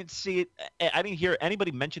 I didn't see it. I didn't hear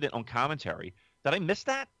anybody mention it on commentary. Did I miss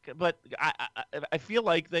that? But I feel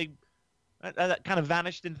like that kind of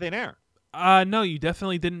vanished in thin air. No, you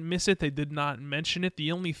definitely didn't miss it. They did not mention it.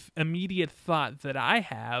 The only immediate thought that I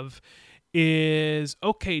have is,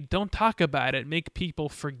 okay, don't talk about it. Make people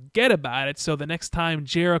forget about it, so the next time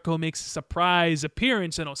Jericho makes a surprise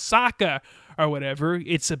appearance in Osaka or whatever,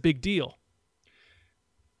 it's a big deal.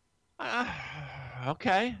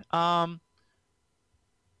 Okay. I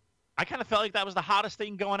kind of felt like that was the hottest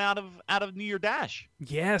thing going out of New Year Dash.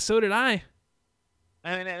 Yeah, so did I.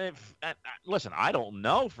 I mean, listen, I don't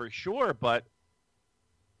know for sure, but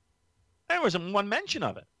there wasn't one mention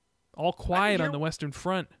of it. All quiet on the Western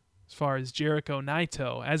Front as far as Jericho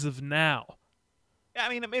Naito as of now. I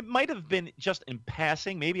mean, it might have been just in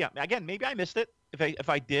passing. Maybe I missed it. If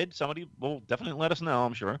I did, somebody will definitely let us know,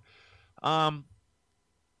 I'm sure. I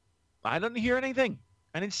didn't hear anything.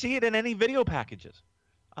 I didn't see it in any video packages.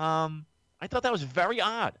 I thought that was very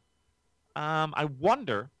odd. I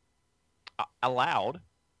wonder, aloud,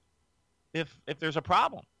 if there's a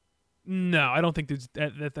problem. No, I don't think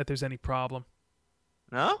that there's any problem.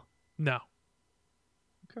 No? No.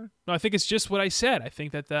 Okay. No, I think it's just what I said. I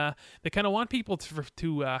think that they kind of want people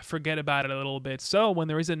to forget about it a little bit. So when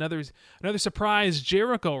there is another surprise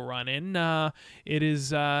Jericho run-in, it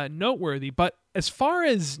is noteworthy. But as far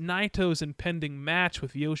as Naito's impending match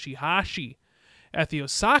with Yoshihashi at the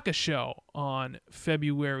Osaka show on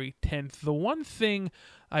February 10th, the one thing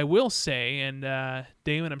I will say, and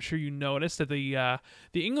Damon, I'm sure you noticed that the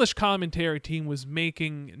English commentary team was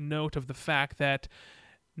making note of the fact that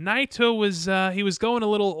Naito was going a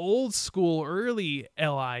little old school early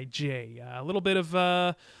LIJ, a little bit of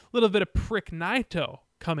prick Naito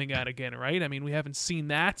coming out again, right? I mean, we haven't seen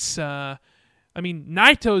that.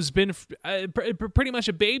 Naito's been pretty much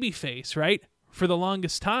a baby face, right, for the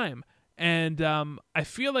longest time, and I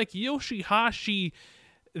feel like Yoshihashi,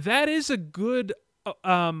 that is a good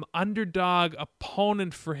underdog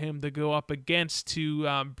opponent for him to go up against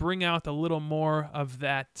to bring out a little more of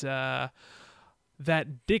that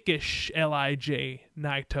dickish LIJ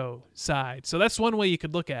Naito side. So that's one way you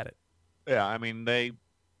could look at it. Yeah, I mean, they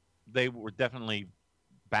were definitely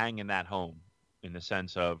banging that home in the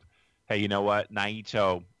sense of, hey, you know what?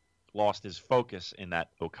 Naito lost his focus in that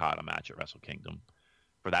Okada match at Wrestle Kingdom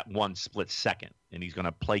for that one split second, and he's going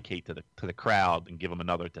to placate to the crowd and give him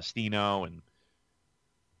another Destino, and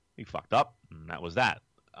he fucked up, and that was that.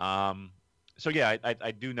 So yeah,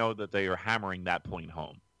 I do know that they are hammering that point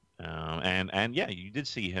home. And yeah, you did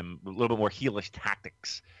see him a little bit more heelish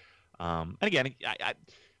tactics. And again,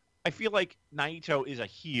 I feel like Naito is a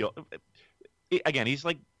heel. Again, he's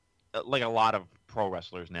like a lot of pro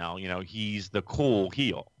wrestlers now. You know, he's the cool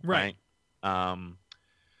heel, right?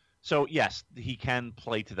 So yes, he can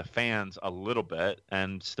play to the fans a little bit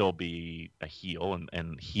and still be a heel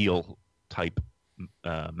and heel type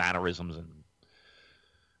mannerisms and.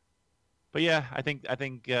 But yeah, I think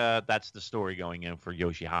that's the story going in for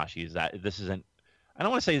Yoshihashi, is that this isn't. I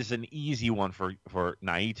don't want to say this is an easy one for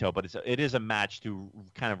Naito, but it is a match to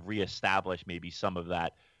kind of reestablish maybe some of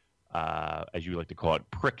that, as you like to call it,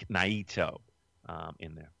 prick Naito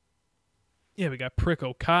in there. Yeah, we got prick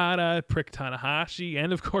Okada, prick Tanahashi,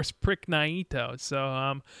 and of course prick Naito.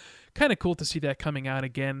 So kind of cool to see that coming out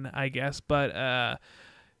again, I guess. But I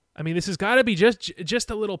mean, this has got to be just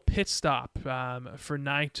a little pit stop for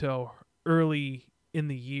Naito early in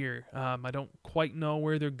the year. I don't quite know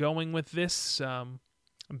where they're going with this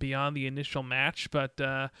beyond the initial match, but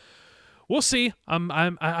we'll see.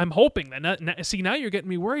 I'm hoping that. See, now you're getting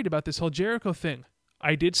me worried about this whole Jericho thing.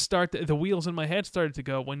 I did start the wheels in my head started to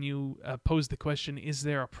go when you posed the question: is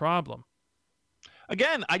there a problem?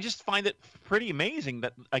 Again, I just find it pretty amazing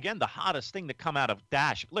that, again, the hottest thing to come out of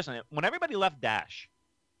Dash. Listen, when everybody left Dash,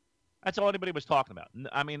 that's all anybody was talking about.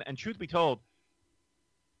 I mean, and truth be told,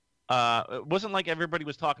 it wasn't like everybody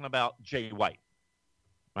was talking about Jay White,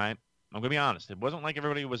 right? I'm going to be honest. It wasn't like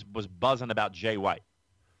everybody was buzzing about Jay White.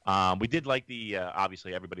 We did like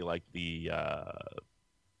obviously everybody liked the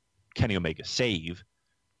Kenny Omega save.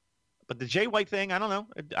 But the Jay White thing, I don't know.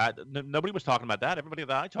 Nobody was talking about that. Everybody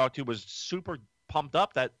that I talked to was super pumped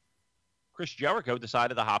up that Chris Jericho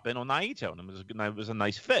decided to hop in on Naito, and it was a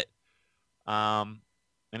nice fit. And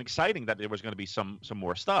exciting that there was going to be some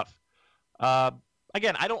more stuff.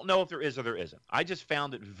 Again, I don't know if there is or there isn't. I just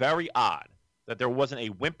found it very odd that there wasn't a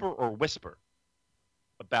whimper or whisper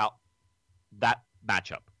about that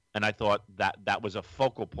matchup, and I thought that was a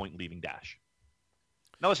focal point leaving Dash.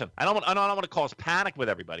 Now, listen, I don't want to cause panic with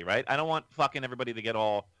everybody, right? I don't want fucking everybody to get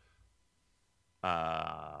all,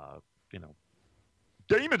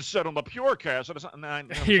 Damon said on the Purecast or something.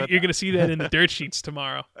 You're going to see that in the dirt sheets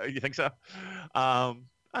tomorrow. You think so? I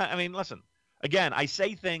mean, listen. Again, I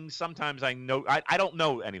say things sometimes I know. I don't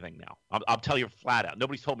know anything now. I'll tell you flat out.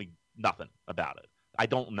 Nobody's told me nothing about it. I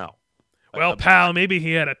don't know. Well, pal, maybe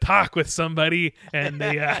he had a talk with somebody and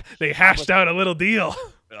they hashed out a little deal.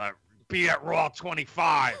 Be at Raw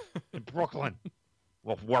 25 in Brooklyn.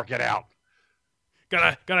 We'll work it out.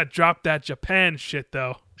 Gotta drop that Japan shit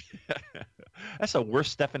though. That's the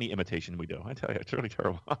worst Stephanie imitation we do. I tell you, it's really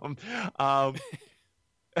terrible. I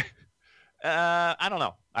don't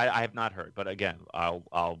know. I have not heard, but again,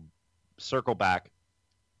 I'll circle back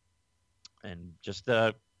and just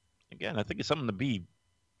again, I think it's something to be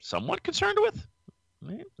somewhat concerned with.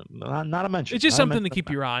 Not a mention. It's just Not a something to mention. keep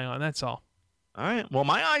your eye on. That's all. All right. Well,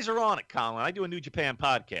 my eyes are on it, Colin. I do a New Japan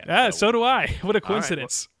podcast. Yeah, so do I. What a All right,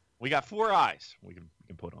 coincidence. we got 4 eyes we can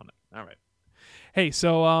put on it. All right. Hey,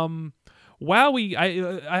 so while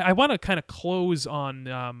I want to kind of close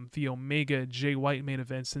on the Omega Jay White main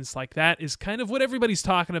event, since like that is kind of what everybody's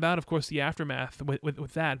talking about. Of course, the aftermath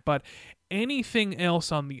with that. But anything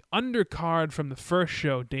else on the undercard from the first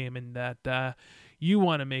show, Damon, that you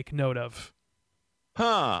want to make note of?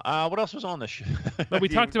 What else was on the show? But we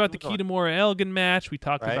talked about the Kitamura Elgin match. We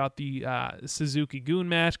talked Right. about the Suzuki Gun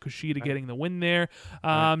match. Kushida getting the win there.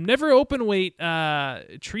 Never open weight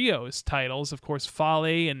trios titles. Of course,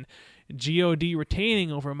 Fale and God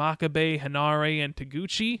retaining over Makabe, Hanare, and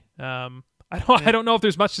Taguchi. I don't know if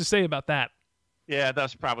there's much to say about that. Yeah,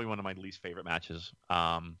 that's probably one of my least favorite matches.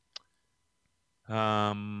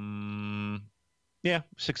 Yeah,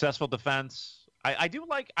 successful defense. I do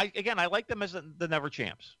like. I like them as the Never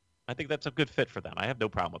Champs. I think that's a good fit for them. I have no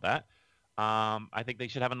problem with that. I think they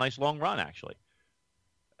should have a nice long run, actually.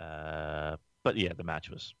 But yeah, the match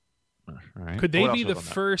was. All right. Could they What be else the was on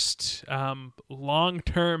that? first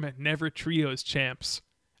long-term Never Trios champs?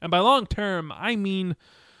 And by long-term, I mean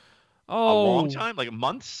A long time, like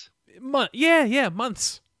months?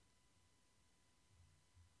 months.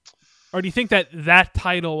 Or do you think that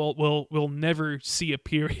title will never see a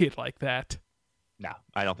period like that? No,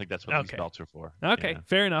 I don't think that's what Okay. these belts are for. Okay, Yeah.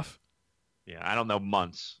 fair enough. Yeah, I don't know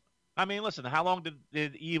months. I mean, listen, how long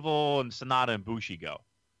did Evil and Sonata and Bushi go?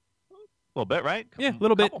 A little bit, right? Yeah, a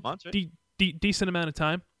little bit. Couple months, right? Decent amount of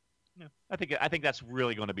time. Yeah. I think that's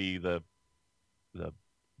really going to be the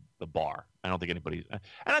bar. I don't think anybody, and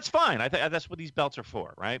that's fine. I think that's what these belts are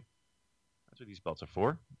for, right? That's what these belts are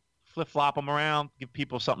for. Flip flop them around, give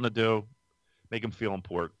people something to do, make them feel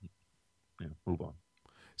important. Yeah, move on.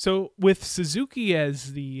 So with Suzuki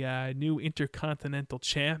as the new Intercontinental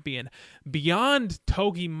Champion, beyond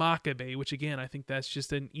Togi Makabe, which again I think that's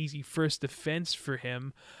just an easy first defense for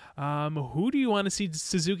him, who do you want to see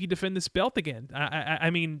Suzuki defend this belt again? I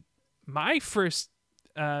mean, my first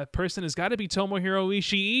person has got to be Tomohiro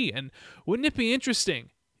Ishii, and wouldn't it be interesting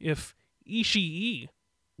if Ishii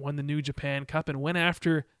won the New Japan Cup and went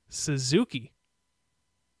after Suzuki?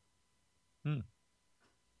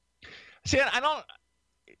 See, I don't.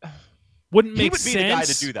 Wouldn't He make would be sense. the guy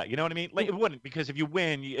to do that. You know what I mean? Like it wouldn't, because if you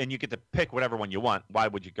win and you get to pick whatever one you want, why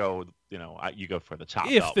would you go? You go for the top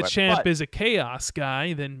If belt, the right? champ But is a chaos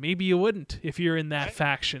guy, then maybe you wouldn't if you're in that Right.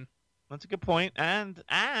 faction. that's a good point. And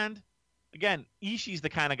again, Ishii's the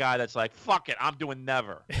kind of guy that's like, fuck it, I'm doing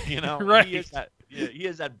never. You know, Right. He is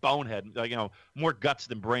that bonehead. More guts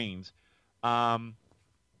than brains.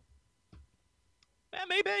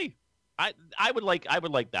 Maybe. I would like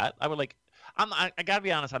that. I would like. I gotta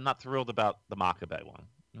be honest. I'm not thrilled about the Makabe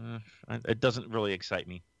one. It doesn't really excite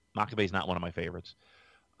me. Makabe's not one of my favorites.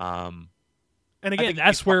 And think again, it'd be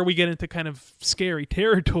that's fun. where we get into kind of scary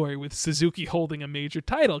territory with Suzuki holding a major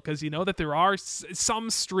title, because you know that there are some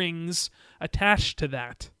strings attached to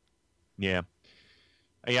that. Yeah,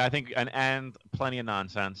 I think and plenty of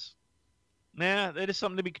nonsense. Yeah, it is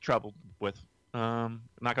something to be troubled with. Not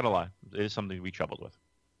gonna lie, it is something to be troubled with.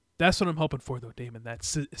 That's what I'm hoping for, though, Damon. That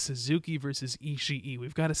Suzuki versus Ishii.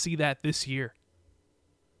 We've got to see that this year.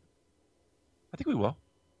 I think we will.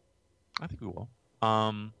 I'll tell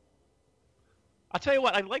you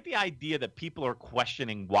what. I like the idea that people are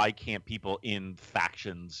questioning why can't people in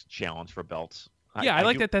factions challenge for belts. I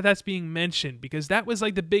like do- that's being mentioned, because that was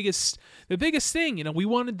like the biggest thing. You know, we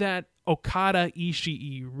wanted that Okada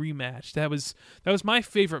Ishii rematch. That was my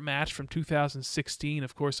favorite match from 2016.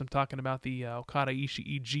 Of course, I'm talking about the Okada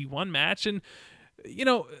Ishii G1 match, and you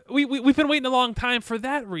know, we've been waiting a long time for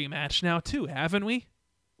that rematch now too, haven't we?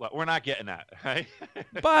 Well, we're not getting that, right?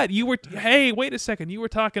 But hey, wait a second. You were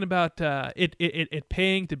talking about it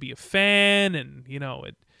paying to be a fan, and you know,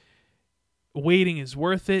 waiting is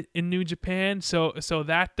worth it in New Japan. So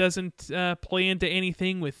that doesn't play into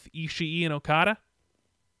anything with Ishii and Okada.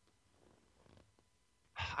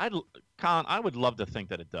 Colin, I would love to think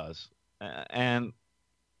that it does, and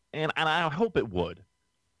I hope it would.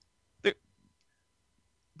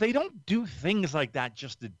 They don't do things like that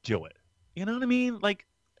just to do it. You know what I mean? Like,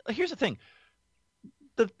 here's the thing.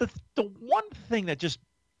 The one thing that just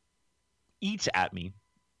eats at me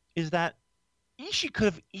is that Ishii could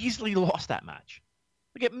have easily lost that match.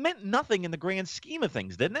 Like, it meant nothing in the grand scheme of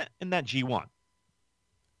things, didn't it? In that G1.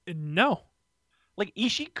 No. Like,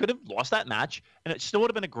 Ishii could have lost that match, and it still would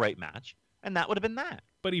have been a great match, and that would have been that.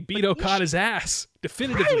 But he beat But Okada's ass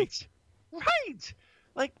definitively. Right.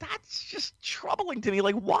 Like, that's just troubling to me.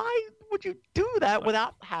 Like, why would you do that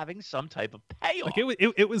without having some type of payoff? Like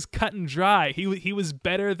it was cut and dry. He was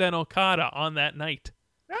better than Okada on that night.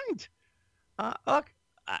 Right. Look,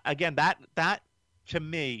 again, that to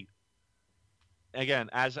me, again,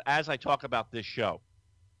 as I talk about this show,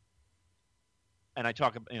 and I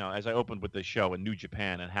talk, as I opened with this show in New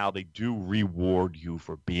Japan and how they do reward you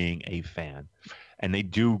for being a fan, and they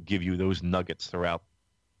do give you those nuggets throughout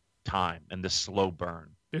time and the slow burn.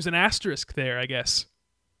 There's an asterisk there, I guess.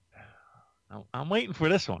 I'm waiting for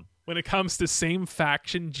this one. When it comes to same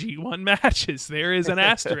faction G1 matches, there is an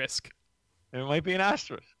asterisk. There might be an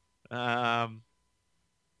asterisk. Yeah,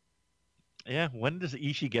 when does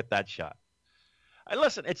Ishii get that shot?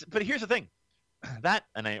 Listen, but here's the thing. That,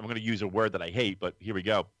 and I'm going to use a word that I hate, but here we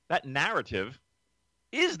go. That narrative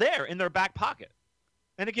is there in their back pocket,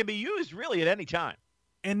 and it can be used really at any time.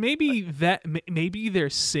 And maybe they're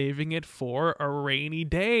saving it for a rainy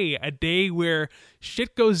day, a day where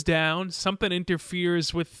shit goes down, something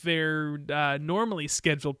interferes with their normally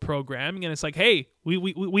scheduled programming, and it's like, hey,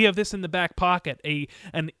 we have this in the back pocket,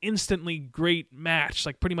 an instantly great match,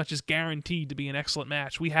 like pretty much is guaranteed to be an excellent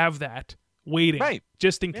match. We have that waiting, right,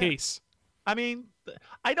 just in case. I mean,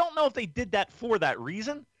 I don't know if they did that for that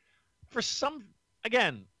reason.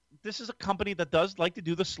 Again, this is a company that does like to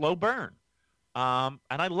do the slow burn. And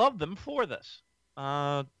I love them for this.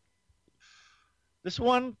 This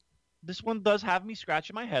one does have me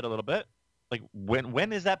scratching my head a little bit. Like,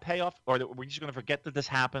 when is that payoff? Or we're just going to forget that this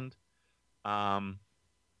happened? Yeah.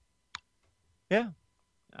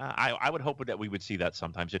 I would hope that we would see that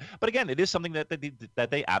sometimes. But again, it is something that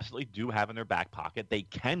they absolutely do have in their back pocket. They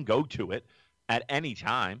can go to it at any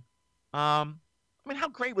time. I mean, how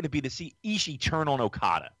great would it be to see Ishii turn on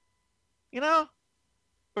Okada?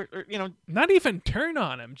 Or not even turn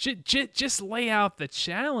on him. Just lay out the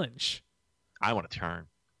challenge. I want to turn.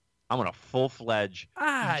 I want a full-fledged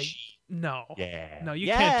Ishii. No. Yeah. No, you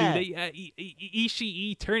can't do that.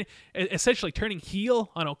 Ishii essentially turning heel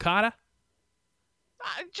on Okada.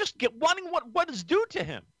 Just wanting what is due to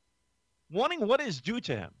him. Wanting what is due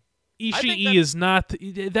to him. Ishii is not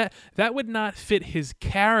that would not fit his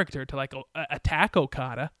character to like attack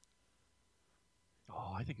Okada.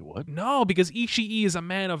 Oh, I think it would. No, because Ishii is a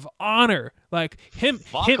man of honor. Like him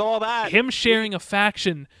sharing a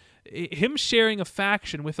faction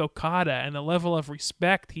with Okada and the level of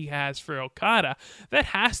respect he has for Okada, that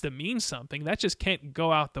has to mean something. That just can't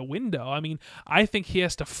go out the window. I mean, I think he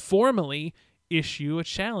has to formally issue a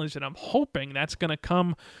challenge, and I'm hoping that's going to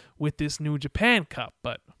come with this New Japan Cup.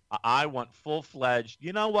 But I want full-fledged.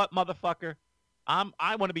 You know what, motherfucker?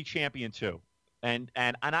 I want to be champion too, and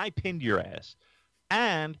I pinned your ass.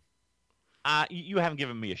 And you haven't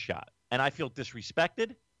given me a shot. And I feel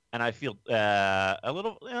disrespected. And I feel a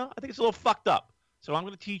little, I think it's a little fucked up. So I'm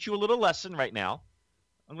going to teach you a little lesson right now.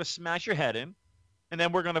 I'm going to smash your head in. And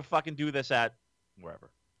then we're going to fucking do this at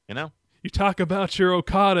wherever. You talk about your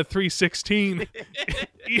Okada 316.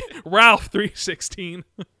 Ralph 316.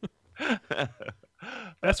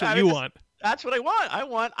 That's what you want. That's what I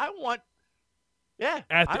want. I want. Yeah.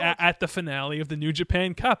 At the finale of the New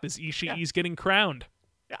Japan Cup, as Ishii's getting crowned.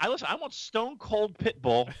 Yeah, I want Stone Cold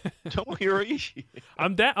Pitbull Tomohiro Ishii.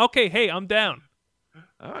 I'm down. Okay, hey, I'm down.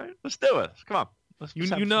 All right, let's do it. Come on.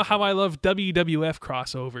 You know how I love WWF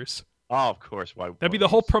crossovers. Oh, of course. Why? That'd be the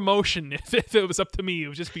whole promotion if it was up to me. It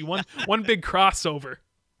would just be one big crossover.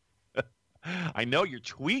 I know your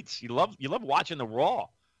tweets. You love watching the Raw.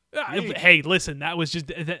 Hey, listen, that was just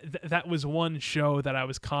that was one show that I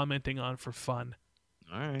was commenting on for fun.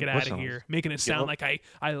 All right, get out of here, making it sound like I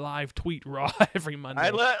live tweet Raw every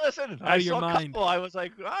Monday. Listen, out of your mind. I was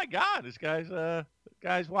like, oh my God, this guy's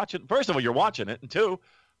watching. First of all, you're watching it, and two,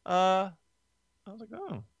 I was like,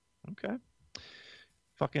 oh, okay.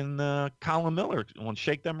 Fucking Colin Miller on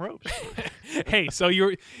Shake Them Ropes. Hey, so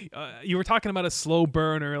you were talking about a slow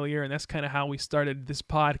burn earlier, and that's kind of how we started this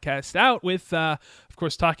podcast out with, of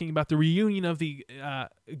course, talking about the reunion of the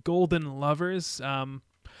Golden Lovers.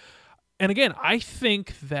 And again, I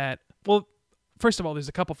think that, well, first of all, there's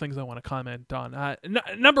a couple things I want to comment on.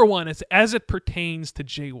 Number one is, as it pertains to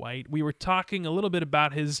Jay White, we were talking a little bit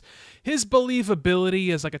about his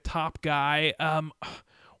believability as like a top guy.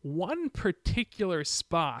 One particular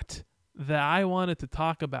spot that I wanted to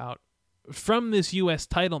talk about from this U.S.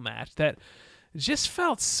 title match that just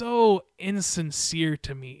felt so insincere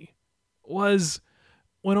to me was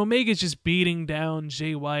when Omega's just beating down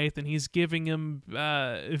Jay White and he's giving him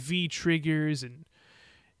V triggers and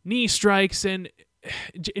knee strikes, and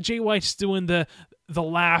Jay White's doing the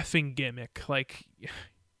laughing gimmick, like,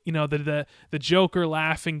 the Joker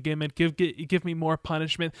laughing gimmick, give me more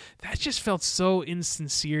punishment. That just felt so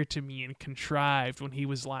insincere to me and contrived when he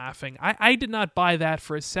was laughing. I did not buy that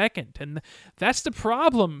for a second, and that's the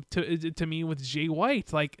problem to me with Jay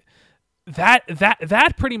White. Like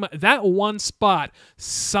that pretty much, that one spot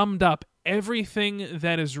summed up everything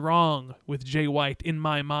that is wrong with Jay White in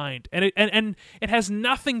my mind, and it has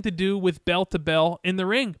nothing to do with bell to bell in the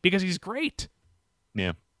ring because he's great.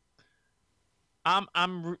 Yeah.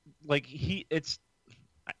 I'm like it's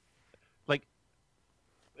like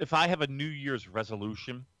if I have a New Year's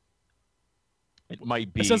resolution, it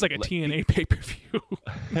might be. It sounds like a TNA pay-per-view.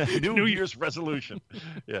 New Year's resolution.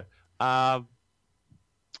 Yeah.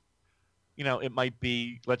 It might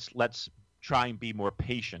be let's try and be more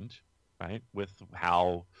patient, right, with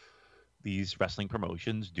how these wrestling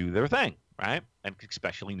promotions do their thing, right, and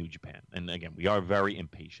especially New Japan. And again, we are very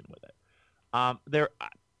impatient with it.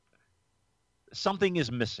 Something is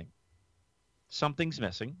missing. Something's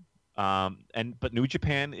missing. But New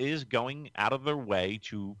Japan is going out of their way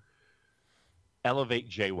to elevate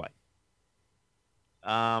Jay White.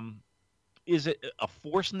 Is it a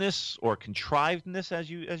forcedness or contrivedness, as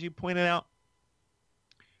you pointed out?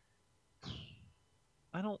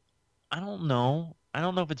 I don't know. I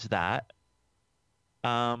don't know if it's that.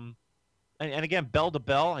 And again, bell to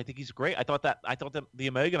bell, I think he's great. I thought that the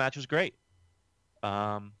Omega match was great.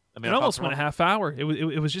 It almost went a half hour. It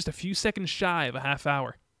was just a few seconds shy of a half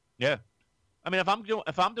hour. Yeah, I mean, if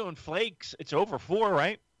I'm doing flakes, it's over 4,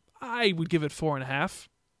 right? I would give it 4.5.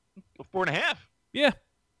 4.5. Yeah.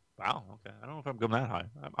 Wow. Okay. I don't know if I'm going that high.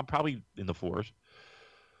 I'm probably in the 4s.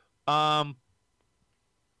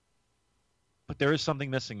 But there is something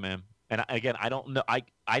missing, man. And again, I don't know.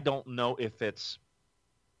 I don't know if it's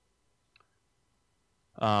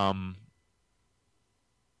the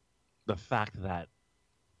fact that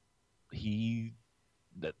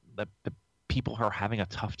that the people are having a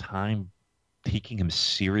tough time taking him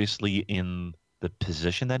seriously in the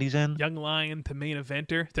position that he's in. Young Lion to main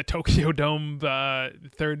eventer, the Tokyo Dome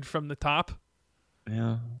third from the top.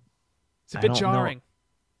 Yeah. It's a bit jarring. Know.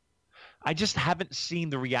 I just haven't seen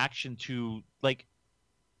the reaction to like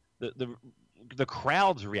the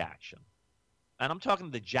crowd's reaction. And I'm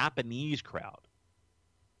talking the Japanese crowd.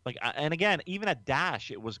 Like, and again, even at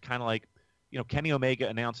Dash, it was kind of like, Kenny Omega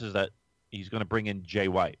announces that he's going to bring in Jay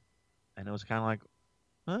White, and it was kind of like,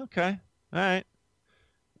 okay, all right,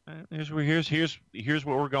 here's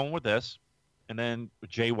where we're going with this, and then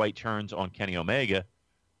Jay White turns on Kenny Omega.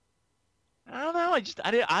 I don't know.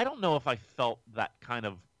 I don't know if I felt that kind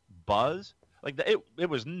of buzz. Like it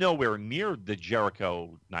was nowhere near the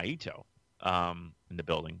Jericho Naito in the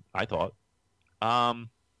building, I thought.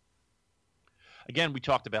 Again, we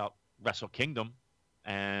talked about Wrestle Kingdom,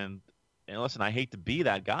 and listen, I hate to be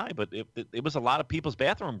that guy, but it was a lot of people's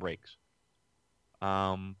bathroom breaks.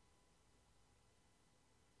 I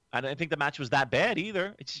don't think the match was that bad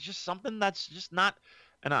either. It's just something that's just not.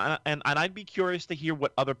 And I'd be curious to hear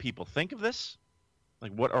what other people think of this.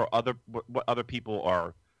 Like what other people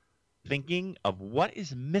are thinking of what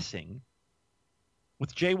is missing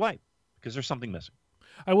with Jay White, because there's something missing.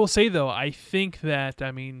 I will say though, I think that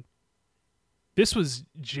this was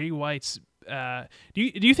Jay White's. Do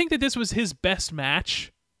you think that this was his best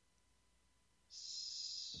match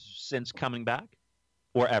since coming back,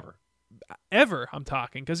 or ever? Ever, I'm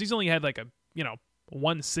talking, because he's only had like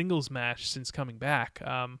one singles match since coming back.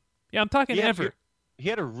 I'm talking ever. He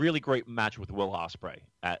had a really great match with Will Ospreay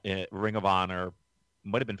at Ring of Honor.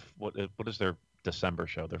 Might have been what is their December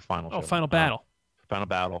show? Their final show. Oh, Final Battle. Final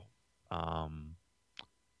Battle. I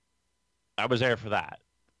was there for that.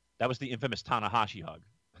 That was the infamous Tanahashi hug.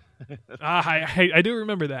 I do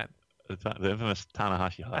remember that. The infamous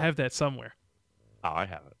Tanahashi hug. I have that somewhere. Oh, I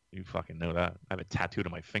have it. You fucking know that. I have it tattooed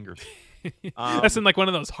on my fingers. That's in like one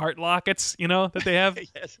of those heart lockets, that they have.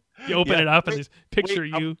 Yes. You open it up and just picture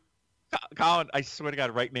you. Colin, I swear to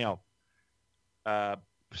God, right now.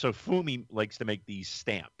 So Fumi likes to make these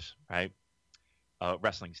stamps, right?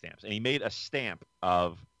 Wrestling stamps. And he made a stamp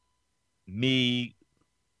of me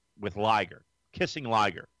with Liger, kissing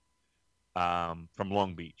Liger from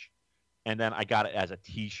Long Beach. And then I got it as a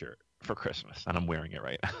T-shirt for Christmas, and I'm wearing it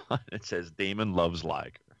right now. It says Damon loves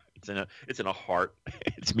Liger. It's in a heart.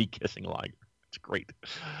 It's me kissing Liger. It's great.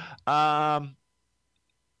 I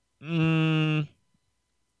don't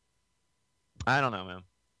know, man.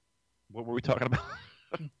 What were we talking about?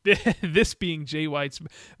 This being Jay White's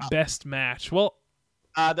best match. Well,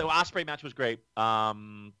 the Ospreay match was great.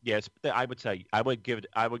 Yes, I would say I would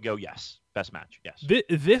go yes, best match. Yes.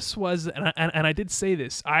 This was, and I did say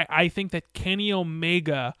this. I think that Kenny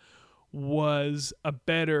Omega was a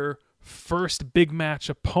better first big match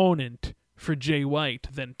opponent for Jay White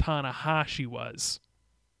than Tanahashi was,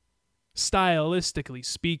 stylistically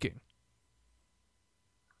speaking.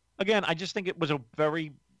 Again, I just think it was a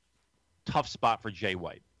very tough spot for Jay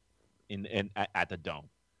White at the Dome.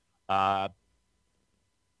 But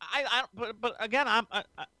again, I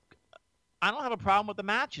don't have a problem with the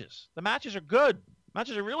matches. The matches are good.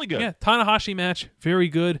 Matches are really good. Yeah, Tanahashi match, very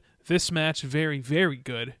good. This match, very, very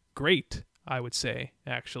good. Great, I would say,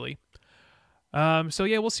 actually. So,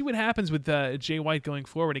 yeah, we'll see what happens with Jay White going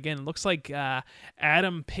forward. Again, it looks like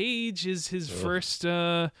Adam Page is his first...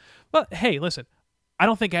 well, hey, listen, I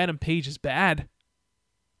don't think Adam Page is bad.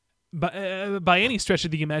 But by any stretch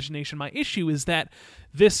of the imagination, my issue is that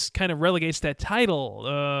this kind of relegates that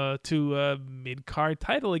title to a mid-card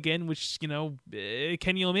title again, which,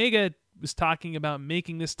 Kenny Omega was talking about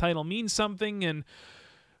making this title mean something, and,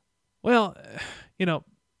 well,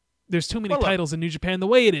 there's too many titles in New Japan the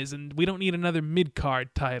way it is, and we don't need another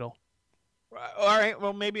mid-card title. All right,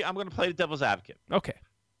 well, maybe I'm going to play the devil's advocate. Okay.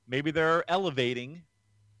 Maybe they're elevating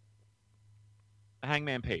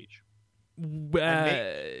Hangman Page.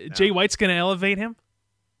 Jay White's going to elevate him?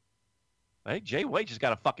 Hey, Jay White just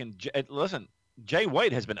got a fucking... Listen, Jay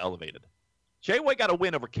White has been elevated. Jay White got a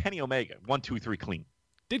win over Kenny Omega. 1, 2, 3 clean.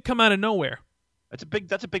 Did come out of nowhere. That's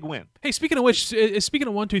a big win. Hey, speaking of which, speaking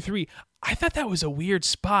of 1, 2, 3, I thought that was a weird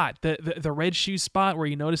spot. The red shoe spot where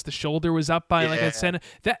you noticed the shoulder was up by like a center.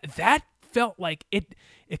 That felt like it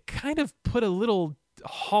kind of put a little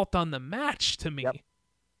halt on the match to me. Yep.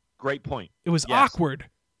 Great point. It was awkward.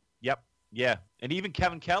 Yep. Yeah. And even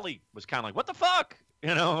Kevin Kelly was kind of like, what the fuck?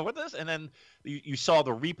 What this? And then you saw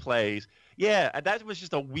the replays. Yeah, that was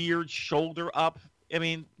just a weird shoulder up. I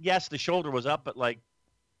mean, yes, the shoulder was up, but like,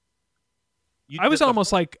 I was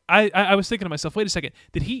almost like I was thinking to myself, wait a second,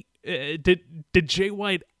 did Jay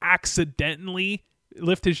White accidentally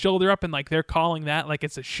lift his shoulder up and like they're calling that like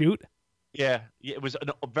it's a shoot? Yeah, it was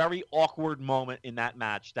a very awkward moment in that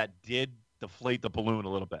match that did deflate the balloon a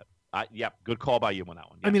little bit. Good call by you on that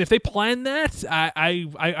one. Yes. I mean, if they planned that,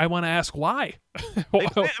 I want to ask why. I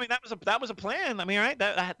mean, that was a plan. I mean, right?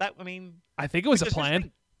 That I mean, I think it was a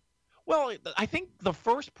plan. Well, I think the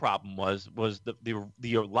first problem was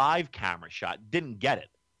the live camera shot didn't get it,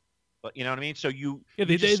 but you know what I mean. So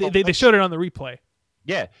they showed it on the replay.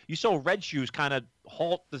 Yeah, you saw Red Shoes kind of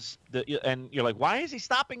halt and you're like, why is he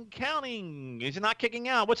stopping counting? Is he not kicking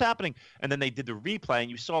out? What's happening? And then they did the replay, and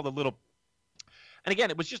you saw the little. And again,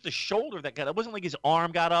 it was just the shoulder that got. It wasn't like his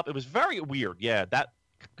arm got up. It was very weird. Yeah, that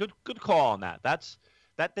good call on that.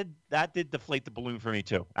 That did deflate the balloon for me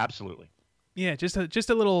too. Absolutely. Yeah, just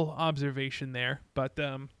a little observation there, but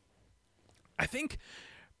I think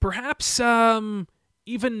perhaps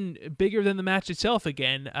even bigger than the match itself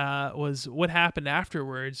again was what happened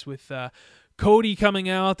afterwards with Cody coming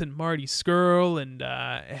out and Marty Scurll and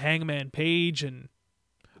Hangman Page, and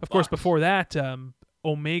of course before that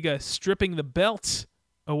Omega stripping the belt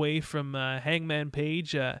away from Hangman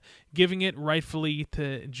Page, giving it rightfully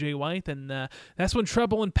to Jay White, and that's when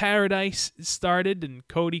Trouble in Paradise started, and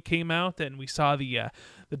Cody came out, and we saw the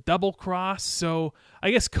double cross. So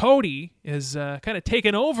I guess Cody is kind of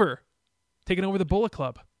taken over the Bullet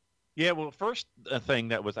Club. Yeah, well, first thing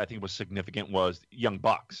that I think was significant was Young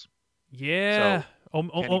Bucks. Yeah, so,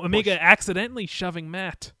 Omega accidentally shoving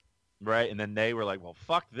Matt. Right, and then they were like, well,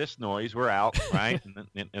 fuck this noise, we're out, right?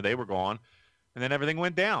 and they were gone. And then everything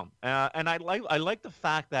went down. And I like the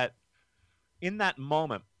fact that in that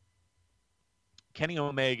moment, Kenny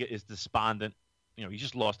Omega is despondent. He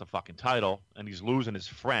just lost a fucking title, and he's losing his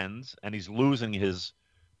friends, and he's losing his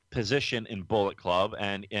position in Bullet Club,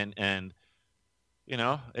 and it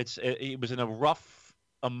was in a rough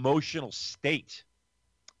emotional state.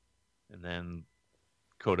 And then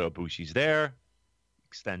Kota Ibushi's there,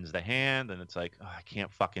 extends the hand, and it's like, I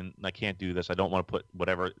can't do this. I don't want to put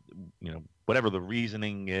whatever the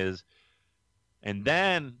reasoning is. And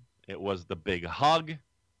then it was the big hug,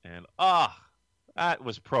 and that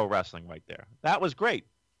was pro wrestling right there. That was great.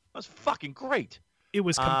 That was fucking great. It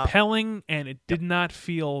was compelling, and it did not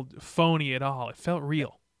feel phony at all. It felt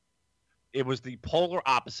real. It was the polar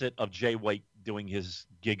opposite of Jay White doing his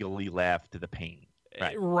giggly laugh to the pain.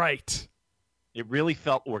 Right. It really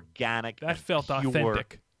felt organic. That felt pure.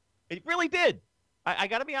 authentic. It really did. I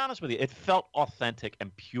got to be honest with you. It felt authentic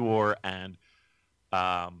and pure and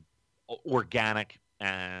organic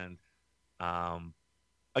and,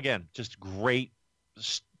 again, just great.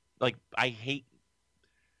 Like, I'm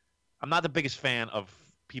not the biggest fan of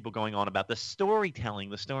people going on about the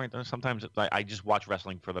storytelling. Sometimes I just watch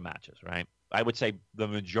wrestling for the matches, right? I would say the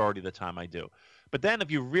majority of the time I do. But then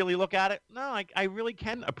if you really look at it, no, I really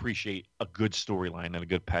can appreciate a good storyline and a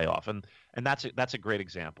good payoff, and that's a great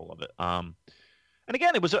example of it. And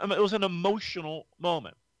again, it was an emotional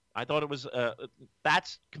moment. I thought it was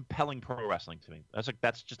that's compelling pro wrestling to me.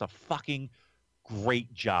 That's just a fucking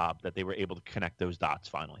great job that they were able to connect those dots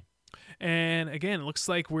finally. And again, it looks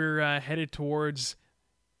like we're headed towards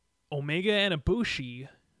Omega and Ibushi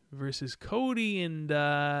versus Cody and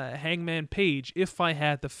Hangman Page, if I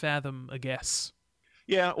had to fathom a guess.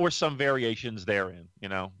 Yeah, or some variations therein,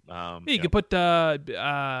 You could put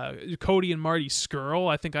Cody and Marty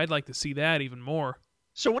Scurll. I think I'd like to see that even more.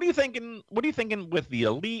 So what are you thinking? What are you thinking with the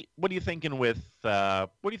Elite? What are you thinking with? What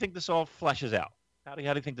do you think this all fleshes out? How do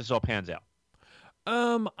you think this all pans out?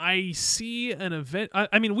 I see an event.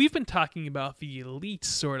 I mean, we've been talking about the Elite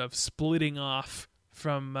sort of splitting off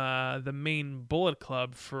from the main Bullet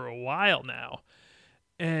Club for a while now.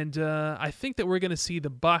 And I think that we're going to see the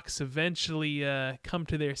Bucks eventually come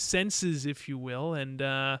to their senses, if you will, and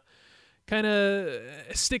kind of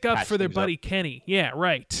stick up for their buddy Kenny. Yeah,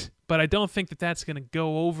 right. But I don't think that that's going to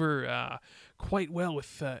go over quite well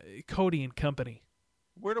with Cody and company.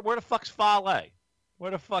 Where the fuck's Fale?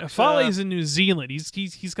 Where the fuck's Fale's in New Zealand.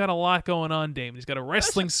 He's got a lot going on, Damon. He's got a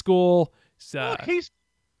wrestling school. Look, he's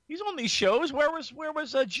on these shows. Where was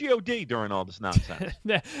God during all this nonsense?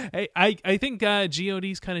 I think God's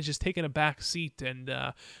kind of just taking a back seat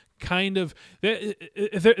and kind of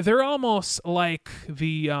they're almost like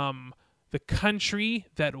the country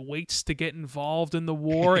that waits to get involved in the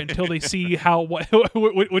war until they see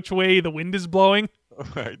which way the wind is blowing.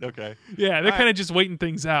 Right. Okay. Yeah, they're kind of just waiting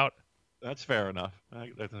things out. That's fair enough.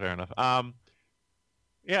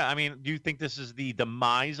 Yeah, I mean, do you think this is the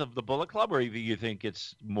demise of the Bullet Club, or do you think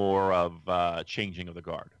it's more of changing of the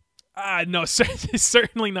guard? No,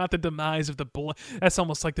 certainly not the demise of the Bullet. That's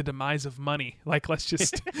almost like the demise of money. Like, let's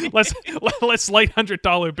light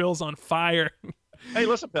 $100 bills on fire. Hey,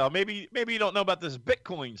 listen, pal. Maybe you don't know about this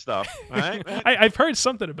Bitcoin stuff, all right? I've heard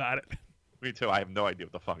something about it. Me too. I have no idea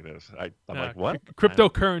what the fuck it is. I'm like, what?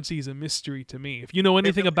 Cryptocurrency is a mystery to me. If you know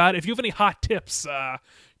anything about it, if you have any hot tips,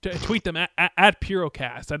 tweet them at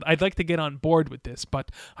Purocast. I'd like to get on board with this, but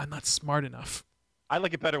I'm not smart enough. I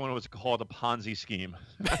like it better when it was called a Ponzi scheme.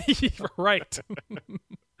 Right.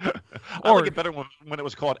 I like it better when it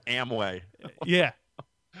was called Amway. Yeah.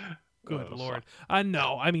 Good Lord.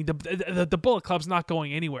 No, I mean the Bullet Club's not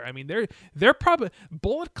going anywhere. I mean they're probably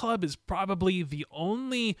Bullet Club is probably the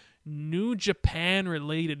only New Japan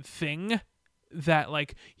related thing that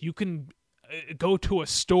like you can go to a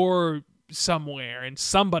store somewhere and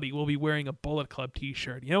somebody will be wearing a Bullet Club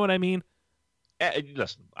t-shirt. You know what I mean?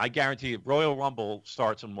 Listen, I guarantee you, Royal Rumble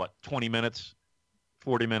starts in 20 minutes,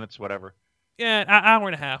 40 minutes, whatever. Yeah, an hour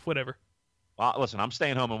and a half, whatever. Listen, I'm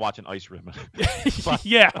staying home and watching Ice Ribbon.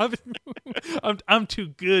 Yeah, I'm too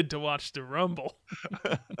good to watch the Rumble.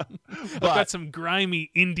 I've got some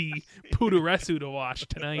grimy indie Puderesu to watch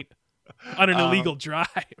tonight on an illegal drive.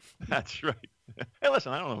 That's right. Hey,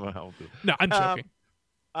 listen, I don't know what I'll do. No, I'm joking.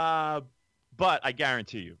 But I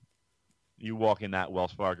guarantee you walk in that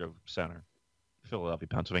Wells Fargo Center, Philadelphia,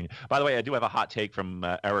 Pennsylvania. By the way, I do have a hot take from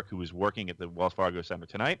Eric, who is working at the Wells Fargo Center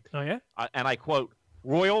tonight. Oh, yeah? And I quote,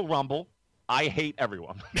 Royal Rumble, I hate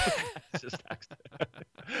everyone. Just text.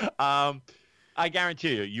 I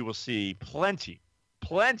guarantee you will see plenty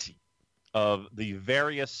of the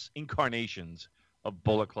various incarnations of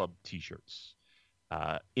Bullet Club T-shirts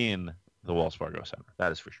in the Wells Fargo Center.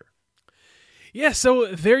 That is for sure. Yeah, so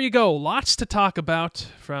there you go. Lots to talk about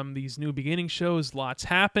from these New Beginning shows. Lots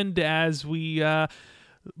happened as we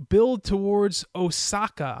build towards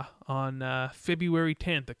Osaka on February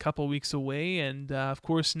 10th, a couple weeks away. And, of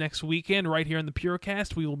course, next weekend, right here on the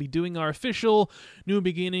Purocast, we will be doing our official New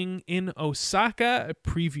Beginning in Osaka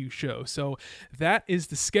preview show. So that is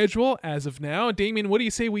the schedule as of now. Damien, what do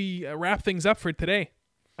you say we wrap things up for today?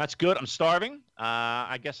 That's good. I'm starving.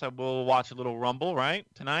 I guess I will watch a little Rumble, right,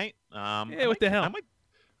 tonight. Yeah, what the hell? I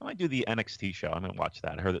might do the NXT show. I might watch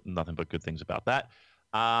that. I heard nothing but good things about that.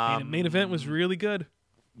 The main event was really good.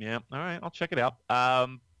 Yeah, all right. I'll check it out. I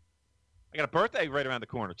got a birthday right around the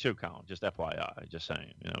corner too, Colin. Just FYI, just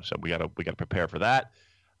saying. So we gotta prepare for that.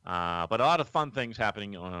 But a lot of fun things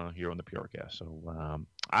happening here on the Purocast. So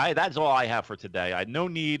that's all I have for today. I had no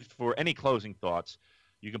need for any closing thoughts.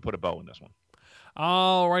 You can put a bow in this one.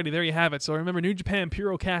 Alrighty, there you have it. So remember,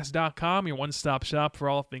 NewJapanPurocast.com, your one-stop shop for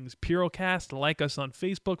all things Purocast. Like us on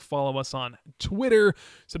Facebook, follow us on Twitter,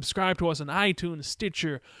 subscribe to us on iTunes,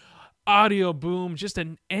 Stitcher, Audio Boom, just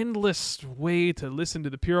an endless way to listen to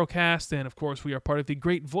the Purocast. And of course, we are part of the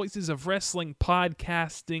Great Voices of Wrestling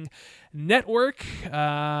Podcasting Network.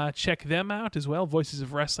 Check them out as well,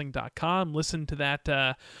 voicesofwrestling.com. Listen to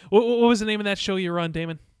that. What was the name of that show you were on,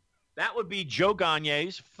 Damon? That would be Joe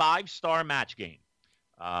Gagne's 5-Star Match Game.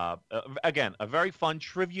 Again, a very fun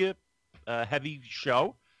trivia heavy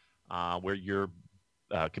show where you're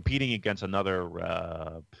competing against another,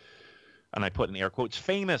 and I put in air quotes,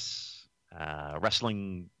 famous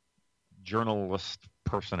wrestling journalist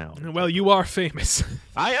personality. Well, you are famous.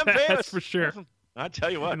 I am famous. That's for sure. I tell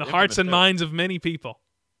you what. In the hearts and minds of many people.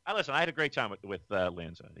 Listen, I had a great time with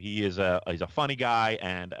Lanza. He's a funny guy,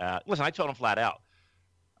 and listen, I told him flat out.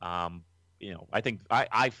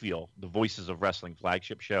 I feel the Voices of Wrestling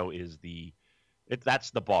flagship show is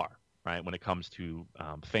that's the bar, right? When it comes to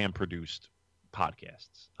fan produced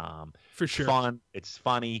podcasts. For sure. Fun. It's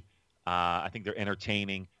funny. I think they're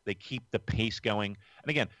entertaining. They keep the pace going. And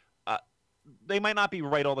again, they might not be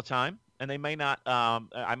right all the time, and they may not.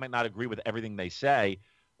 I might not agree with everything they say,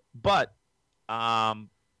 but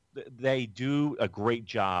they do a great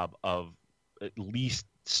job of at least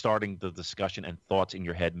starting the discussion and thoughts in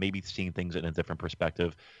your head, maybe seeing things in a different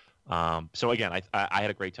perspective. So again, I had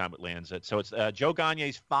a great time with Lanza. So it's Joe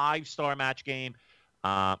Gagne's 5-Star Match Game.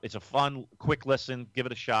 It's a fun, quick listen. Give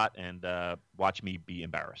it a shot and watch me be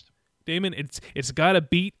embarrassed. Damon, it's got a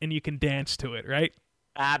beat and you can dance to it, right?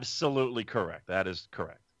 Absolutely correct. That is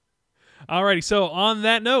correct. Alrighty, so on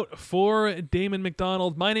that note, for Damon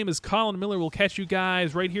McDonald, my name is Colin Miller. We'll catch you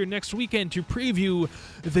guys right here next weekend to preview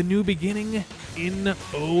the new beginning in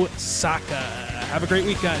Osaka. Have a great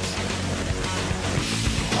week, guys.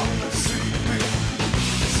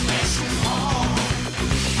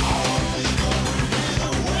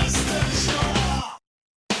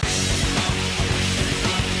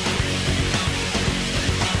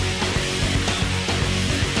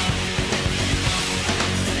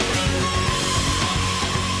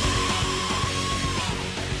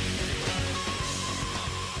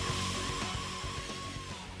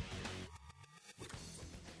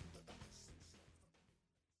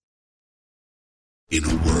 In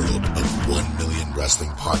a world of 1 million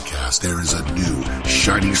wrestling podcasts, there is a new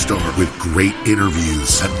shining star with great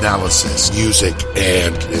interviews, analysis, music,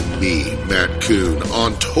 and me, Matt Coon,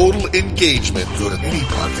 on total engagement. Go to any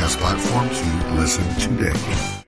podcast platform to listen today.